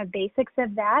 that's kind of basics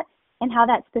of that and how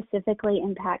that specifically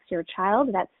impacts your child.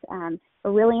 That's a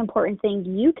really important thing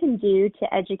you can do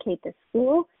to educate the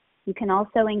school. You can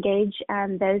also engage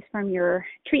those from your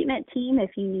treatment team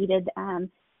if you needed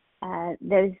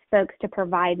those folks to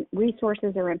provide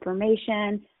resources or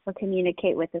information or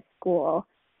communicate with the school.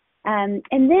 And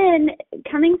then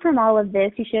coming from all of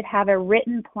this, you should have a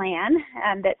written plan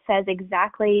that says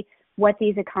exactly what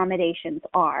these accommodations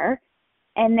are.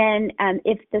 And then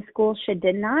if the school should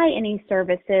deny any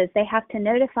services, they have to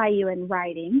notify you in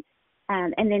writing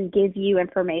and then give you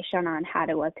information on how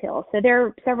to appeal. So there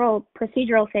are several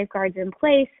procedural safeguards in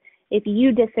place. If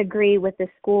you disagree with the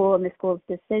school and the school's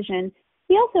decision,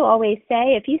 we also always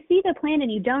say if you see the plan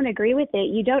and you don't agree with it,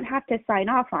 you don't have to sign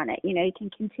off on it. You can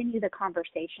continue the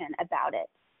conversation about it.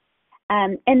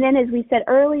 And then as we said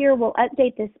earlier, we'll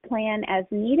update this plan as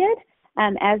needed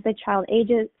as the child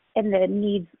ages and the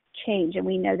needs change, and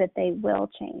we know that they will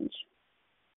change.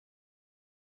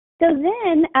 So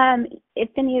then, if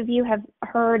any of you have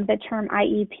heard the term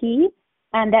IEP,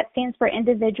 that stands for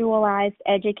Individualized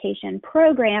Education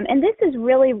Program, and this is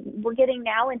really, we're getting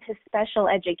now into special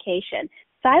education.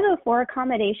 504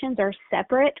 accommodations are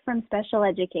separate from special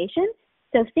education,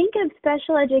 so think of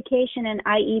special education and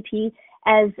IEP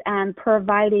as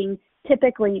providing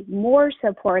typically more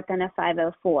support than a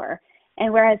 504,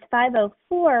 and whereas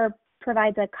 504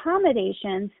 provides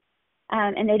accommodations,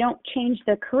 and they don't change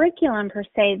the curriculum per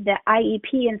se, the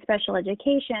IEP in special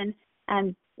education,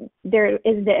 there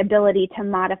is the ability to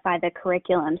modify the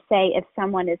curriculum, say if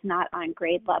someone is not on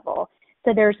grade level.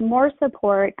 So there's more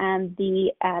support.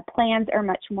 The plans are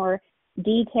much more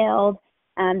detailed.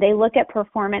 They look at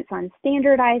performance on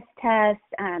standardized tests,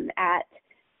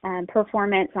 at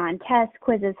performance on tests,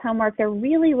 quizzes, homework. They're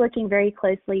really looking very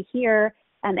closely here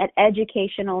at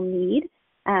educational need.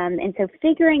 And so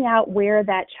figuring out where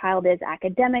that child is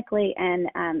academically and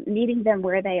meeting them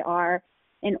where they are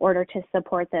in order to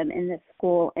support them in the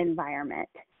school environment.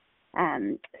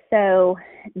 So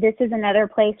this is another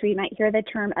place where you might hear the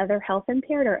term other health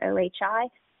impaired, or OHI,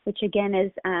 which again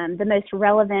is the most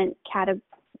relevant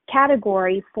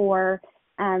category for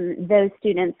those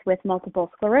students with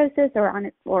multiple sclerosis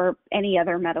or any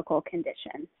other medical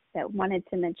condition. So wanted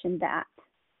to mention that.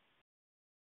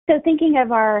 So thinking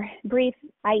of our brief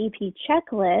IEP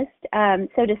checklist,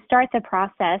 so to start the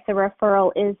process, a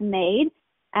referral is made,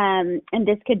 and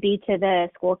this could be to the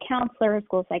school counselor,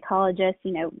 school psychologist,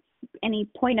 any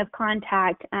point of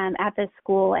contact at the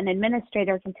school. An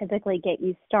administrator can typically get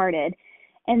you started.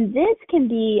 And this can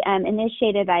be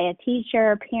initiated by a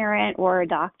teacher, parent, or a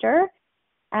doctor.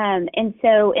 And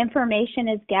so information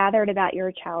is gathered about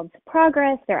your child's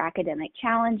progress, their academic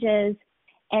challenges,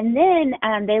 and then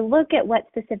they look at what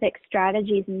specific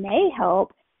strategies may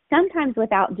help, sometimes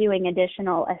without doing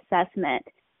additional assessment.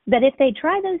 But if they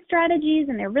try those strategies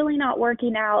and they're really not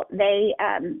working out, they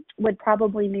would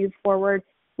probably move forward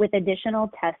with additional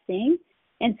testing.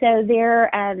 And so there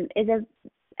is a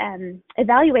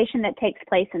evaluation that takes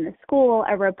place in the school.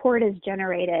 A report is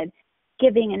generated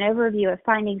giving an overview of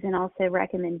findings and also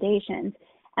recommendations.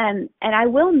 And I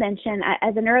will mention,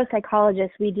 as a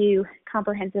neuropsychologist, we do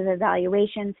comprehensive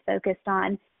evaluations focused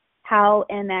on how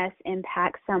MS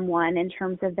impacts someone in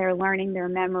terms of their learning, their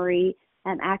memory,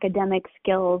 academic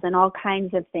skills, and all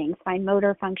kinds of things, fine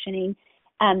motor functioning.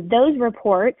 Those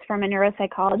reports from a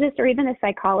neuropsychologist or even a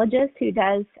psychologist who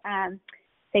does,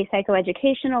 say,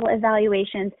 psychoeducational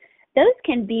evaluations, those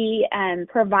can be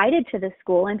provided to the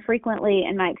school, and frequently,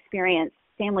 in my experience,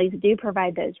 families do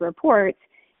provide those reports,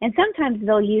 and sometimes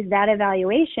they'll use that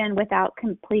evaluation without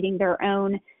completing their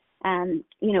own,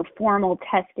 formal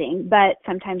testing, but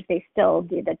sometimes they still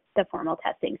do the formal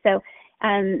testing. So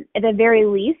at the very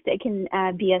least, it can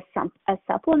be a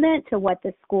supplement to what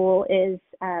the school is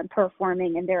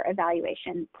performing in their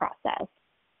evaluation process.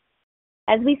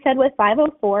 As we said with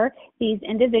 504, these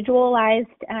individualized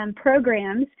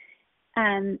programs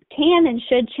can and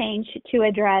should change to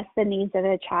address the needs of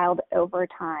a child over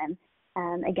time.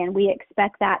 Again, we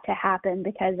expect that to happen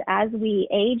because as we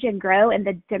age and grow and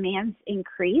the demands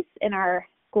increase in our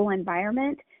school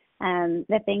environment,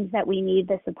 the things that we need,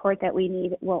 the support that we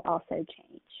need will also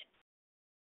change.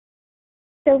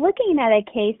 So looking at a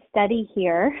case study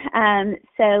here,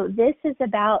 so this is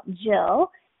about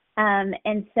Jill. And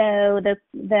so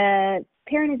the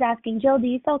parent is asking, Jill, do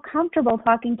you feel comfortable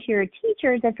talking to your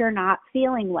teachers if you're not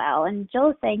feeling well? And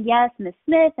Jill is saying, yes, Ms.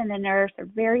 Smith and the nurse are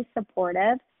very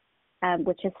supportive,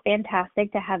 which is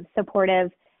fantastic to have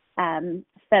supportive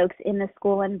folks in the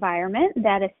school environment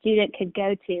that a student could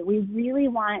go to. We really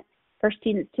want for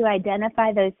students to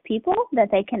identify those people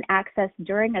that they can access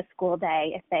during a school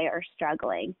day if they are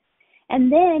struggling.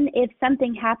 And then if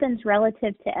something happens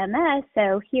relative to MS,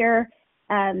 so here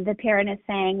the parent is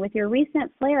saying, with your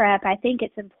recent flare-up, I think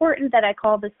it's important that I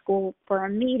call the school for a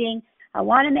meeting. I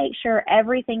want to make sure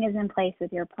everything is in place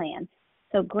with your plan.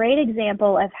 So great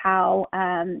example of how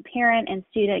parent and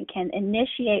student can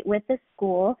initiate with the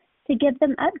school to give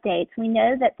them updates. We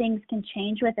know that things can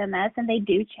change with MS, and they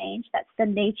do change. That's the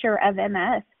nature of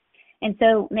MS. And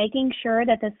so making sure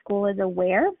that the school is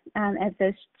aware as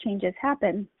those changes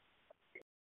happen.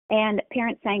 And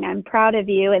parents saying, I'm proud of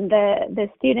you. And the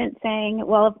student saying,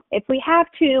 well, if we have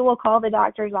to, we'll call the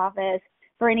doctor's office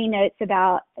for any notes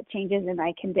about changes in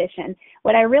my condition.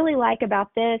 What I really like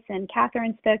about this, and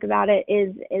Katherine spoke about it,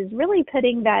 is really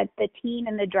putting the teen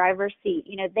in the driver's seat.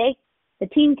 You know, the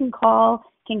teen can call,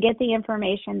 can get the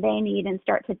information they need and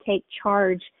start to take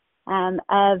charge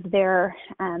of their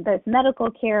both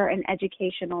medical care and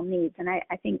educational needs. And I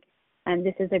think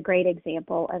this is a great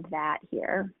example of that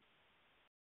here.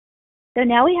 So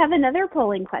now we have another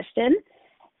polling question.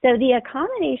 So the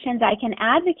accommodations I can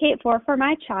advocate for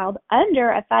my child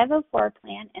under a 504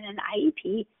 plan and an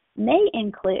IEP may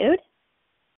include,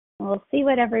 we'll see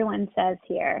what everyone says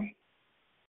here.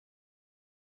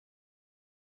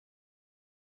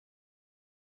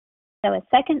 So a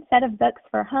second set of books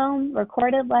for home,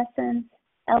 recorded lessons,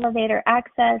 elevator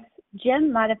access,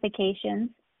 gym modifications,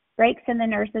 breaks in the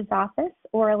nurse's office,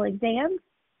 oral exams,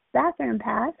 bathroom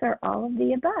pass, or all of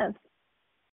the above.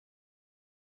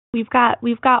 We've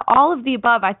got all of the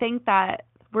above. I think that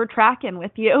we're tracking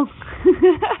with you.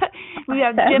 We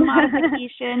have gym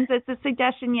modifications. It's a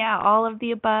suggestion, all of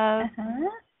the above.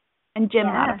 And gym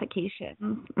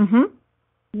modifications.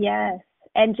 Yes.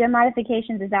 And gym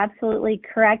modifications is absolutely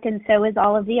correct, and so is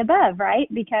all of the above,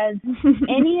 right? Because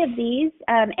any of these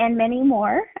and many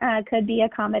more could be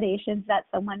accommodations that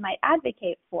someone might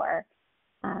advocate for.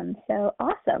 So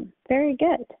awesome. Very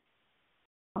good.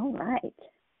 All right.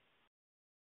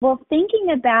 Well,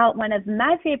 thinking about one of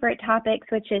my favorite topics,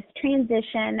 which is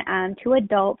transition to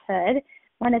adulthood, I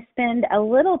want to spend a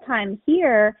little time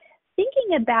here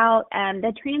thinking about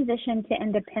the transition to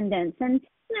independence. And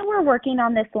we're working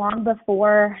on this long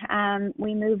before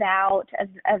we move out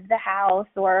of the house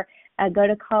or go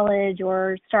to college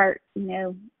or start a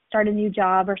new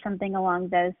job or something along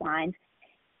those lines.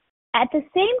 At the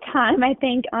same time, I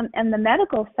think on the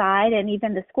medical side and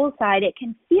even the school side, it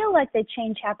can feel like the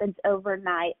change happens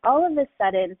overnight. All of a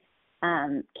sudden,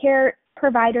 care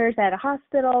providers at a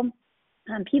hospital,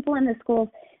 people in the schools,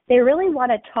 they really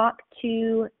want to talk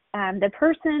to the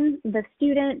person, the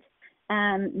student,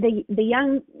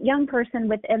 the young person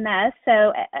with MS.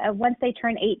 So once they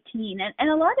turn 18, and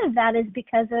a lot of that is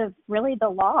because of really the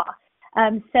law.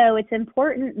 So it's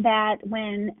important that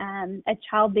when a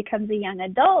child becomes a young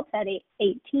adult at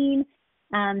 18,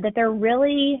 that they're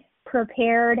really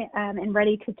prepared and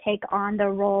ready to take on the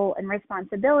role and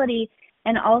responsibility,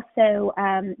 and also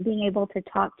being able to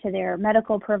talk to their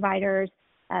medical providers,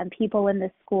 people in the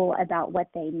school about what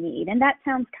they need. And that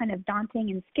sounds kind of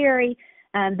daunting and scary,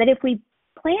 but if we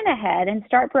plan ahead and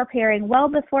start preparing well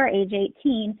before age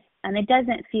 18, it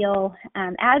doesn't feel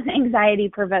as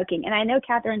anxiety-provoking. And I know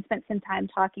Katherine spent some time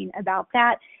talking about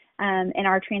that in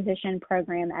our transition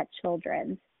program at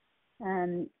Children's.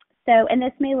 And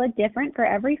this may look different for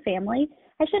every family.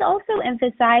 I should also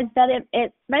emphasize that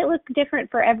it might look different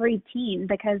for every teen,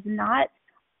 because not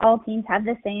all teens have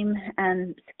the same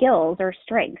skills or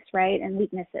strengths, right, and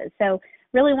weaknesses. So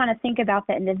really want to think about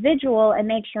the individual and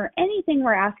make sure anything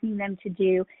we're asking them to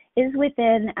do is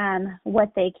within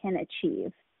what they can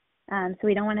achieve. So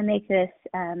we don't want to make this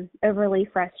overly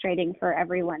frustrating for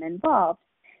everyone involved.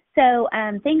 So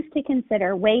things to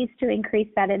consider, ways to increase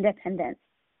that independence.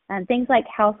 Things like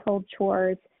household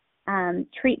chores,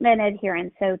 treatment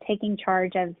adherence, so taking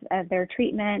charge of their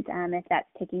treatment, if that's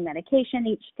taking medication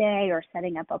each day or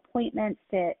setting up appointments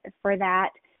for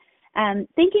that.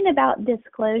 Thinking about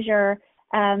disclosure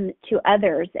to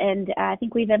others, and I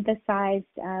think we've emphasized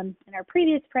in our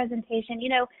previous presentation,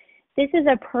 this is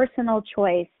a personal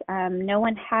choice. No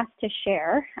one has to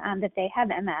share that they have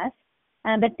MS,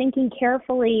 but thinking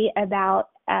carefully about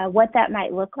what that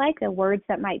might look like, the words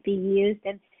that might be used,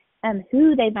 and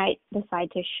who they might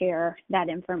decide to share that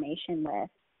information with.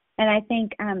 And I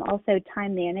think also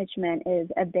time management is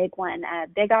a big one, a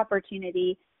big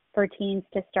opportunity for teens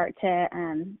to start to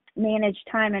manage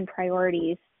time and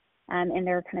priorities in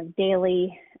their kind of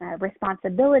daily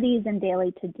responsibilities and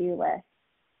daily to-do list.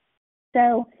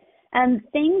 So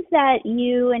things that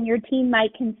you and your team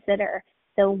might consider.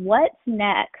 So what's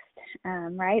next,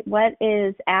 right? What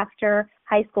is after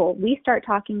high school? We start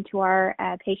talking to our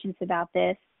patients about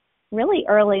this really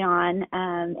early on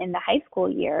in the high school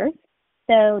years.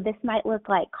 So this might look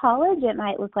like college. It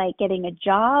might look like getting a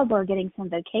job or getting some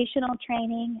vocational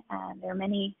training. There are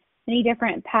many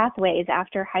different pathways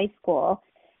after high school.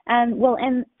 Will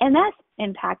MS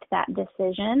impact that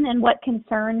decision, and what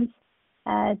concerns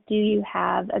do you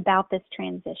have about this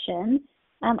transition?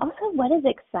 Also, what is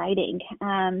exciting?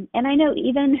 And I know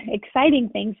even exciting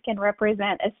things can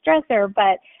represent a stressor,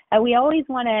 but we always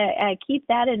want to keep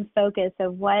that in focus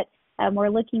of what we're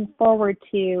looking forward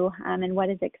to and what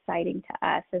is exciting to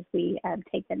us as we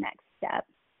take the next step.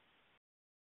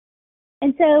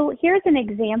 And so here's an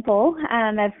example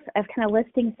of kind of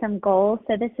listing some goals.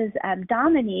 So this is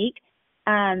Dominique.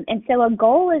 And so a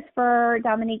goal is for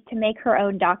Dominique to make her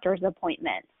own doctor's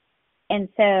appointment. And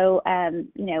so,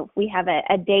 we have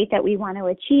a date that we want to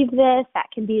achieve this. That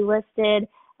can be listed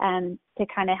to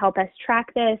kind of help us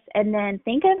track this. And then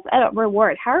think of a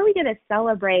reward. How are we going to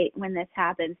celebrate when this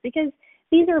happens? Because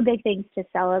these are big things to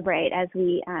celebrate as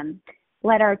we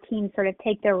let our team sort of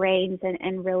take the reins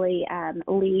and really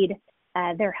lead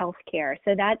their health care.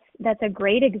 So that's a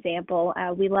great example.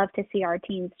 We love to see our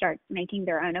teams start making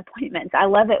their own appointments. I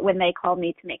love it when they call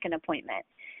me to make an appointment.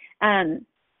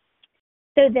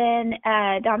 So then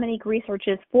Dominique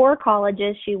researches 4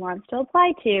 colleges she wants to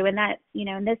apply to, and that,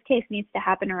 in this case needs to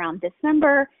happen around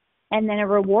December. And then a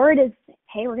reward is,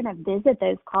 hey, we're going to visit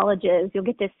those colleges. You'll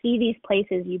get to see these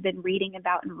places you've been reading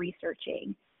about and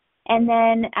researching. And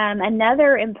then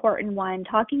another important one,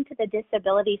 talking to the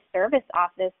Disability Service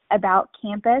Office about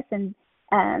campus and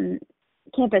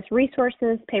campus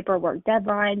resources, paperwork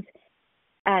deadlines.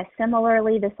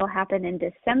 Similarly, this will happen in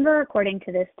December according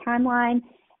to this timeline.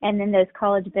 And then those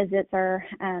college visits are,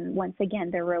 once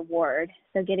again, the reward.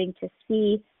 So getting to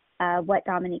see what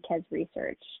Dominique has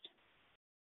researched.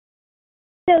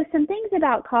 So some things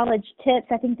about college tips.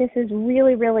 I think this is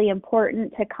really, really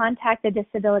important to contact the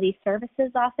Disability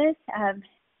Services Office.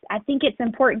 I think it's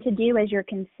important to do as you're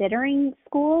considering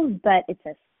schools, but it's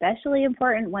especially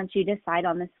important once you decide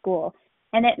on the school.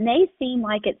 And it may seem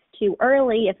like it's too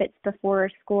early if it's before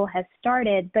school has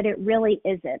started, but it really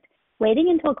isn't. Waiting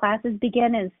until classes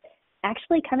begin is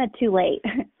actually kind of too late.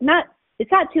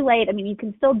 It's not too late. I mean, you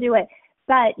can still do it,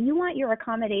 but you want your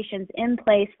accommodations in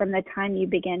place from the time you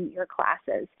begin your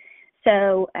classes.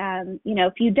 So,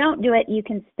 if you don't do it, you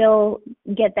can still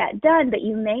get that done, but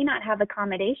you may not have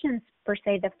accommodations for,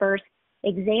 say, the first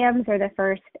exams or the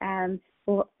first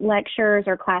lectures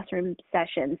or classroom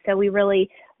sessions. So we really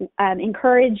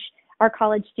encourage our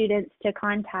college students to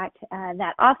contact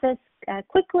that office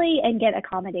quickly and get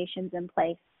accommodations in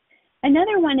place.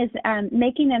 Another one is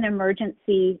making an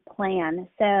emergency plan.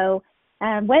 So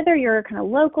whether you're kind of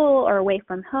local or away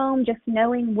from home, just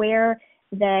knowing where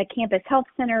the campus health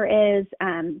center is,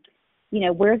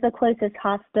 where's the closest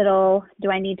hospital?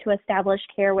 Do I need to establish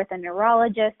care with a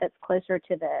neurologist that's closer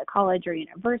to the college or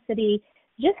university?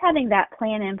 Just having that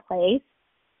plan in place.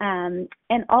 And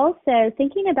also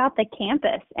thinking about the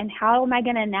campus and how am I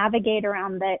going to navigate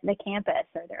around the campus?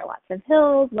 Are there lots of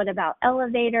hills? What about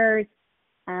elevators?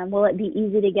 Will it be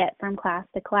easy to get from class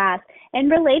to class? And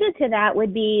related to that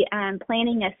would be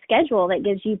planning a schedule that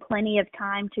gives you plenty of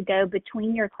time to go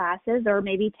between your classes or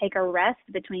maybe take a rest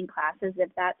between classes if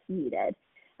that's needed.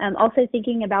 Also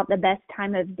thinking about the best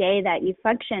time of day that you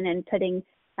function and putting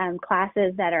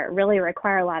classes that really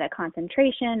require a lot of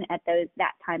concentration at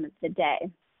that time of the day.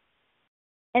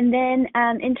 And then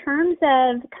in terms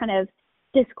of kind of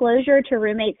disclosure to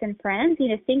roommates and friends,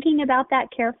 thinking about that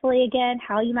carefully again,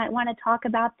 how you might want to talk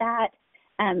about that.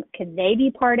 Could they be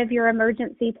part of your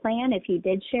emergency plan if you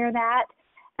did share that?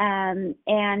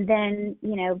 And then,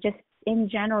 just in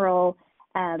general,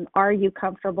 are you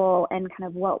comfortable and kind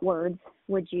of what words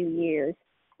would you use?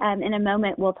 In a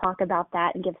moment, we'll talk about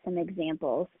that and give some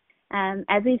examples.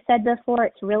 As we've said before,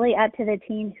 it's really up to the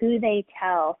teen who they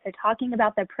tell. So talking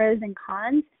about the pros and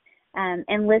cons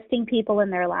and listing people in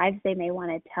their lives they may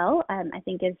want to tell, I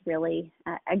think is really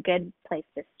a good place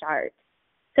to start.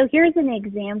 So here's an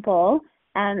example.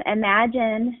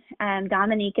 Imagine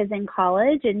Dominique is in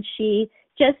college and she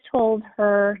just told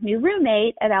her new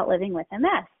roommate about living with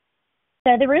MS.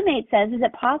 So the roommate says, is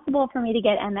it possible for me to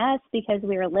get MS because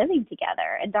we are living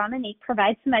together? And Dominique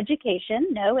provides some education.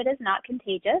 No, it is not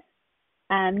contagious.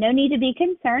 No need to be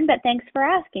concerned, but thanks for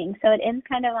asking. So it ends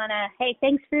kind of on a, hey,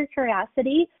 thanks for your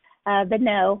curiosity, but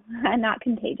no, not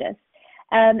contagious.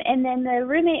 And then the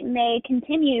roommate may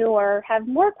continue or have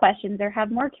more questions or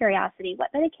have more curiosity.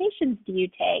 What medications do you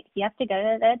take? Do you have to go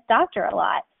to the doctor a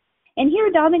lot? And here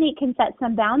Dominique can set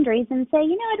some boundaries and say,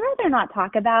 I'd rather not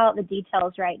talk about the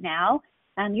details right now.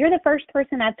 You're the first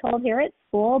person I've told here at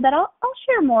school, but I'll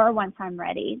share more once I'm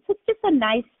ready. So it's just a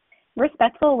nice,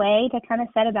 respectful way to kind of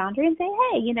set a boundary and say,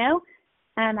 hey,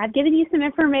 I've given you some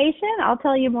information. I'll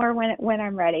tell you more when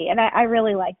I'm ready. And I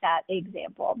really like that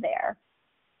example there.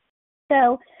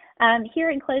 So here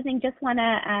in closing, just want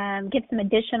to give some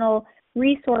additional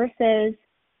resources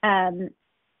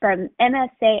from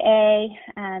MSAA,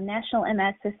 National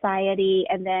MS Society,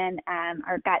 and then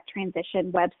our Got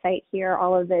Transition website here.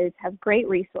 All of those have great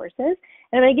resources. And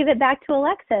I'm going to give it back to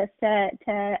Alexis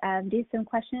to do some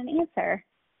question and answer.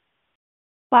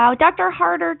 Wow, Dr.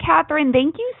 Harder, Katherine,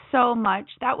 thank you so much.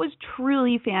 That was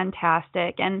truly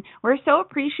fantastic, and we're so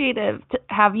appreciative to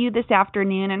have you this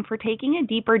afternoon and for taking a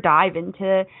deeper dive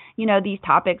into, these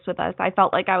topics with us. I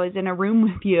felt like I was in a room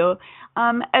with you.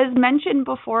 As mentioned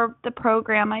before the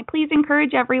program, I please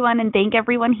encourage everyone and thank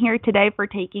everyone here today for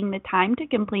taking the time to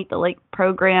complete the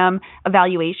program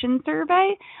evaluation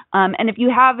survey. And if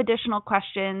you have additional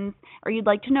questions or you'd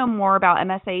like to know more about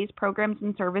MSA's programs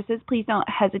and services, please don't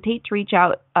hesitate to reach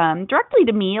out directly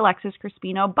to me, Alexis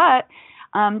Crispino, but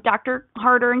Dr.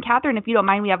 Harder and Katherine, if you don't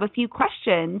mind, we have a few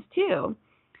questions too.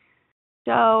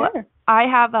 So sure. I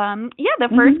have, the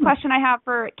first question I have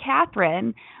for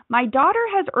Katherine. My daughter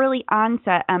has early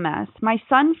onset MS. My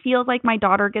son feels like my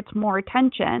daughter gets more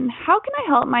attention. How can I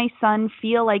help my son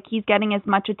feel like he's getting as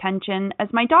much attention as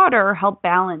my daughter or help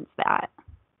balance that?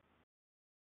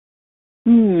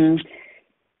 So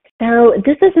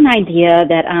this is an idea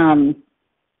that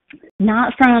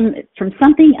not from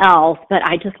something else, but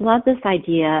I just love this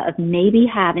idea of maybe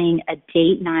having a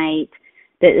date night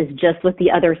that is just with the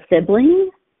other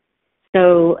siblings.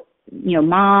 So,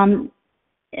 mom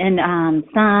and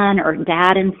son or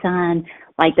dad and son,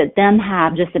 like that them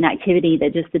have just an activity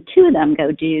that just the two of them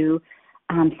go do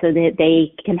so that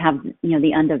they can have,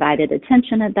 the undivided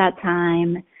attention at that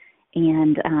time.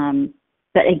 And,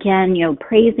 but again,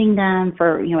 praising them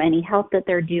for, any help that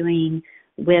they're doing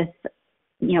with,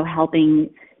 helping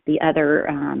the other,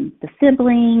 the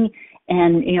sibling,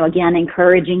 and, again,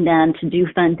 encouraging them to do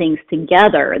fun things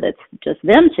together that's just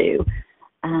them two.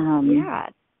 Yeah.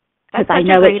 Because I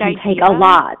know it can take a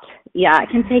lot. Yeah, it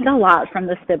can take a lot from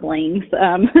the siblings.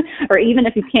 Or even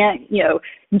if you can't,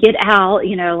 get out,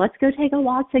 let's go take a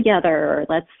walk together. Or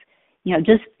let's,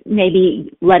 just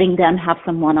maybe letting them have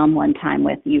some one-on-one time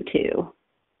with you too.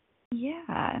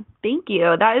 Yeah, thank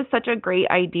you. That is such a great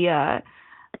idea.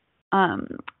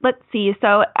 Let's see.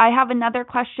 So I have another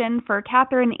question for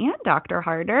Katherine and Dr.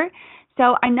 Harder.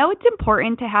 So I know it's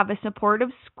important to have a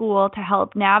supportive school to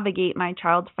help navigate my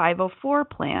child's 504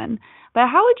 plan, but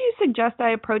how would you suggest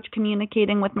I approach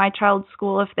communicating with my child's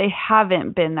school if they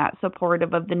haven't been that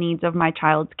supportive of the needs of my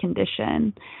child's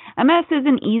condition? MS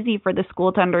isn't easy for the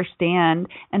school to understand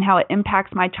and how it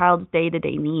impacts my child's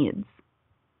day-to-day needs.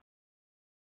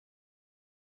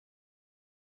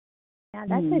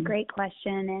 Yeah, that's a great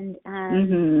question, and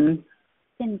Mm-hmm.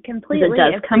 can completely It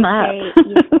does come up.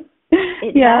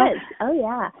 It Yeah. does. Oh,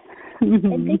 yeah.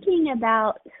 Mm-hmm. And thinking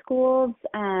about schools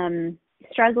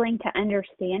struggling to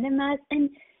understand MS, and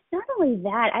not only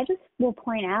that, I just will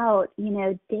point out,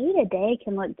 day to day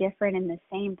can look different in the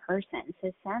same person.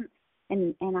 So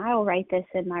and I will write this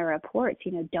in my reports,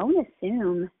 don't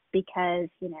assume because,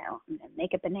 I'm going to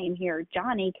make up a name here,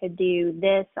 Johnny could do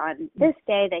this on this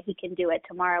day that he can do it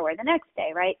tomorrow or the next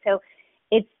day, right? So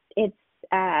it's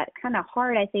kind of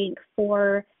hard, I think,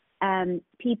 for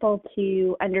people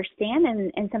to understand.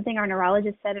 And something our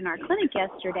neurologist said in our clinic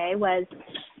yesterday was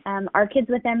our kids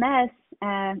with MS,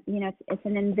 it's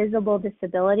an invisible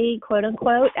disability, quote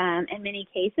unquote, in many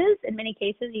cases. In many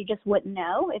cases, you just wouldn't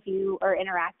know if you are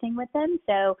interacting with them.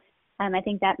 So I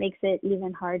think that makes it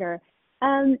even harder.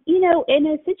 In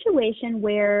a situation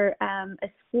where a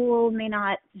school may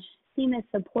not seem as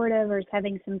supportive or is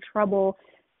having some trouble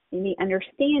in the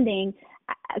understanding,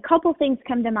 a couple things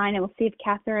come to mind, and we'll see if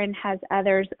Katherine has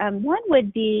others. One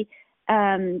would be,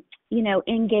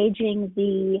 engaging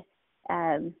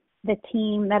the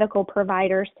team, medical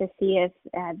providers, to see if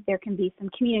there can be some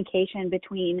communication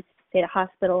between, say, the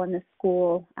hospital and the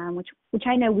school, which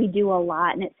I know we do a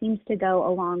lot, and it seems to go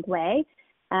a long way.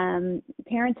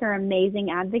 Parents are amazing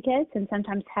advocates, and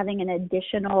sometimes having an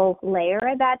additional layer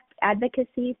of that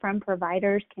advocacy from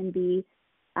providers can be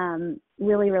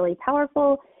really, really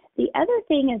powerful. The other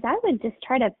thing is I would just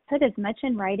try to put as much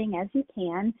in writing as you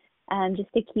can,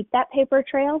 just to keep that paper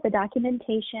trail, the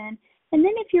documentation. And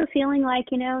then if you're feeling like,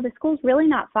 the school's really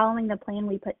not following the plan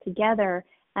we put together,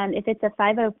 if it's a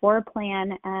 504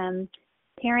 plan,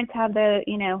 parents have the,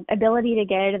 ability to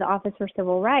go to the Office for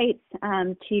Civil Rights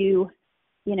to,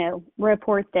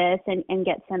 report this and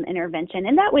get some intervention.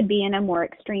 And that would be in a more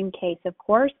extreme case, of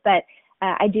course, but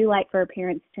I do like for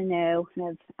parents to know kind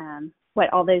of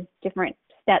what all those different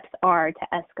steps are to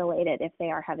escalate it if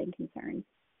they are having concerns.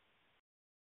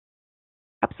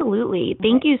 Absolutely.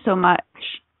 Thank you so much.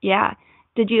 Yeah.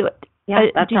 Did you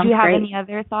have great. any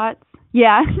other thoughts?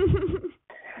 Yeah.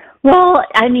 Well,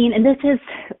 and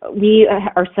we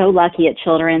are so lucky at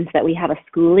Children's that we have a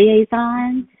school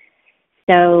liaison.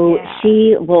 So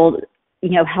she will,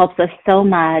 helps us so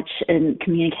much in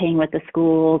communicating with the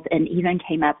schools, and even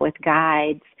came up with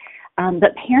guides.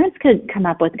 But parents could come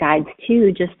up with guides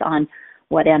too, just on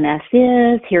what MS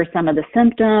is, here's some of the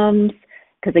symptoms,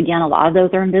 because again, a lot of those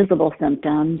are invisible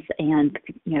symptoms, and,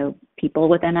 people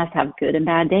with MS have good and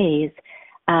bad days.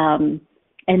 And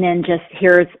then just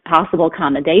here's possible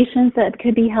accommodations that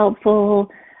could be helpful,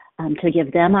 to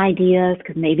give them ideas,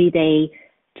 because maybe they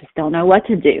just don't know what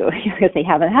to do because they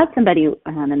haven't had somebody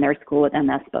in their school with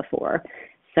MS before.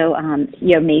 So,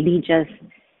 maybe just,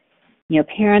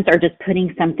 parents are just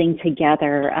putting something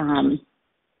together,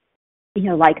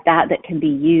 like that can be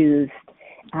used.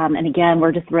 And again,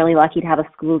 we're just really lucky to have a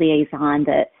school liaison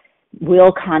that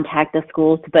will contact the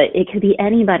schools, but it could be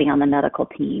anybody on the medical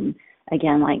team.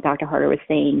 Again, like Dr. Harder was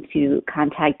saying, to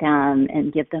contact them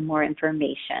and give them more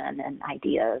information and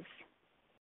ideas.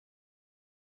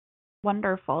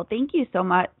 Wonderful. Thank you so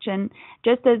much. And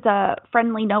just as a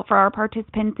friendly note for our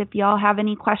participants, if y'all have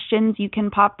any questions, you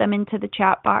can pop them into the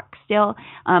chat box still.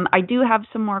 I do have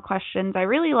some more questions. I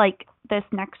really like this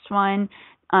next one.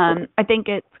 I think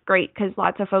it's great because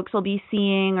lots of folks will be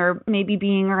seeing or maybe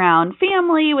being around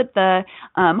family with the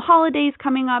holidays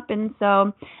coming up. And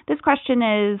so this question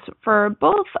is for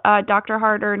both Dr.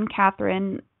 Harder and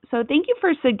Katherine. So thank you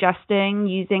for suggesting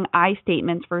using I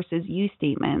statements versus you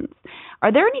statements.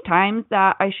 Are there any times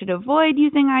that I should avoid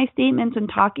using I statements when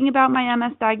talking about my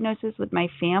MS diagnosis with my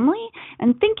family,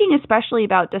 and thinking especially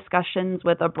about discussions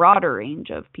with a broader range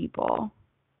of people?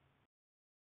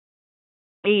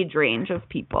 Age range of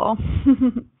people.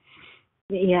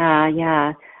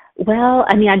 Yeah. Well,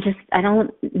 I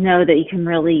don't know that you can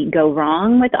really go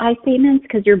wrong with I statements,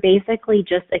 because you're basically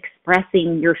just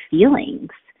expressing your feelings.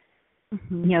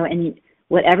 Mm-hmm. And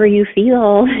whatever you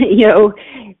feel,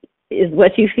 is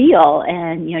what you feel,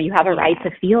 and you have a right to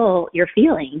feel your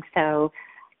feelings. So,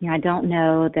 I don't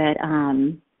know that.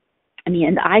 And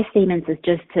the I statements is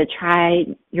just to try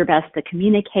your best to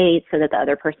communicate so that the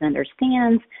other person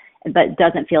understands, but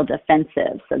doesn't feel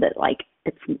defensive, so that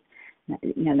it's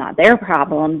not their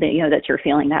problem that that you're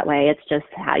feeling that way. It's just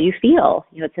how you feel.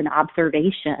 It's an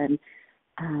observation,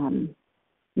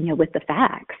 with the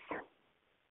facts.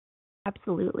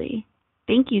 Absolutely.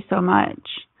 Thank you so much.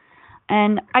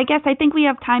 And I think we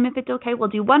have time. If it's okay, we'll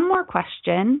do one more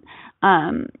question.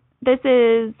 this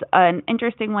is an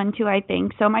interesting one too, I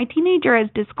think. So my teenager has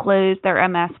disclosed their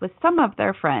MS with some of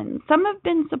their friends. Some have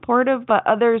been supportive, but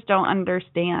others don't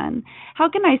understand. How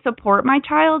can I support my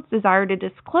child's desire to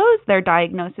disclose their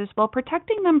diagnosis while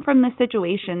protecting them from the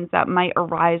situations that might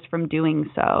arise from doing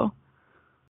so?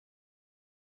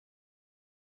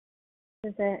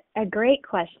 This is a great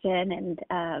question,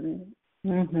 and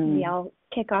maybe I'll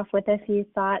kick off with a few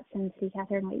thoughts and see,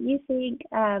 Catherine, what you think.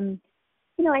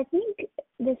 I think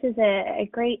this is a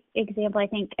great example. I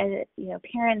think,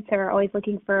 parents are always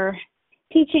looking for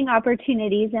teaching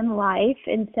opportunities in life,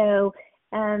 and so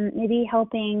maybe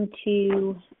helping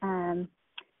to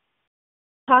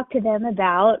talk to them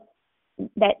about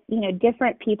that,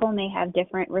 different people may have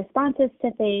different responses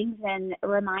to things, and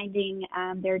reminding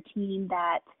their teen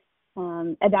that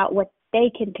about what they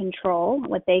can control,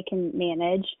 what they can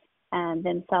manage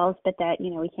themselves, but that,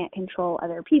 we can't control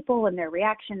other people and their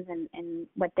reactions and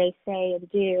what they say and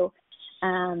do.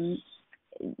 And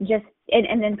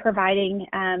then providing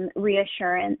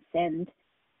reassurance. And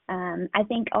I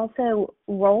think also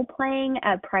role playing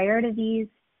prior to these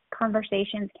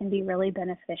conversations can be really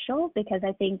beneficial, because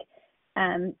I think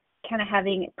kind of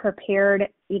having prepared,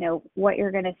 what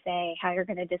you're going to say, how you're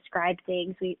going to describe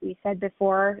things. We said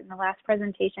before in the last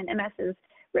presentation, MS is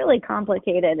really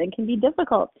complicated and can be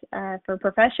difficult for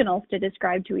professionals to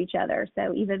describe to each other,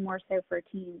 so even more so for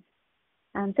teens.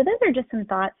 So those are just some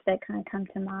thoughts that kind of come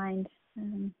to mind.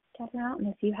 Katherine, I don't know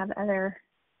if you have other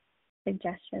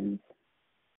suggestions.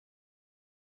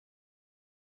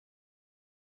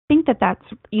 I think that's,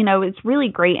 it's really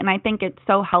great, and I think it's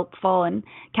so helpful. And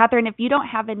Katherine, if you don't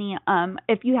have any,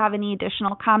 if you have any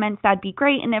additional comments, that'd be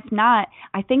great. And if not,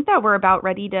 I think that we're about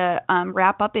ready to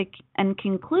wrap up and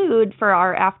conclude for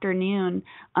our afternoon.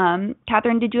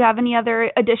 Katherine, did you have any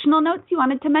other additional notes you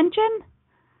wanted to mention?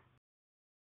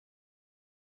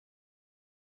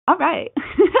 All right.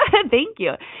 Thank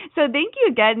you. So thank you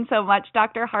again so much,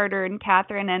 Dr. Harder and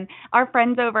Katherine, and our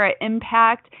friends over at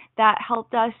Impact that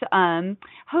helped us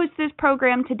host this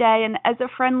program today. And as a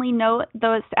friendly note,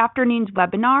 this afternoon's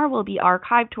webinar will be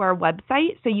archived to our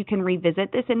website, so you can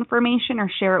revisit this information or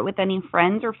share it with any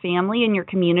friends or family in your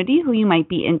community who you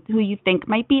think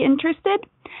might be interested.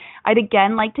 I'd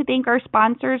again like to thank our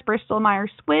sponsors, Bristol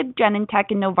Myers Squibb, Genentech,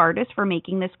 and Novartis, for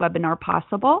making this webinar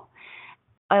possible.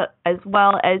 As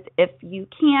well as, if you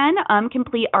can,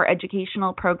 complete our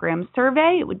educational program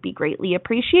survey. It would be greatly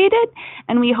appreciated.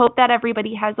 And we hope that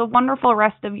everybody has a wonderful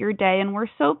rest of your day. And we're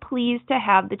so pleased to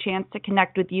have the chance to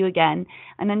connect with you again.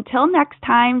 And until next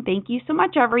time, thank you so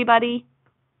much, everybody.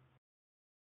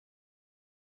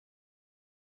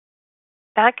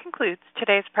 That concludes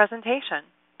today's presentation.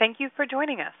 Thank you for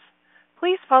joining us.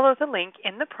 Please follow the link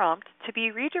in the prompt to be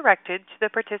redirected to the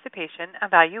participation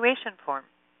evaluation form.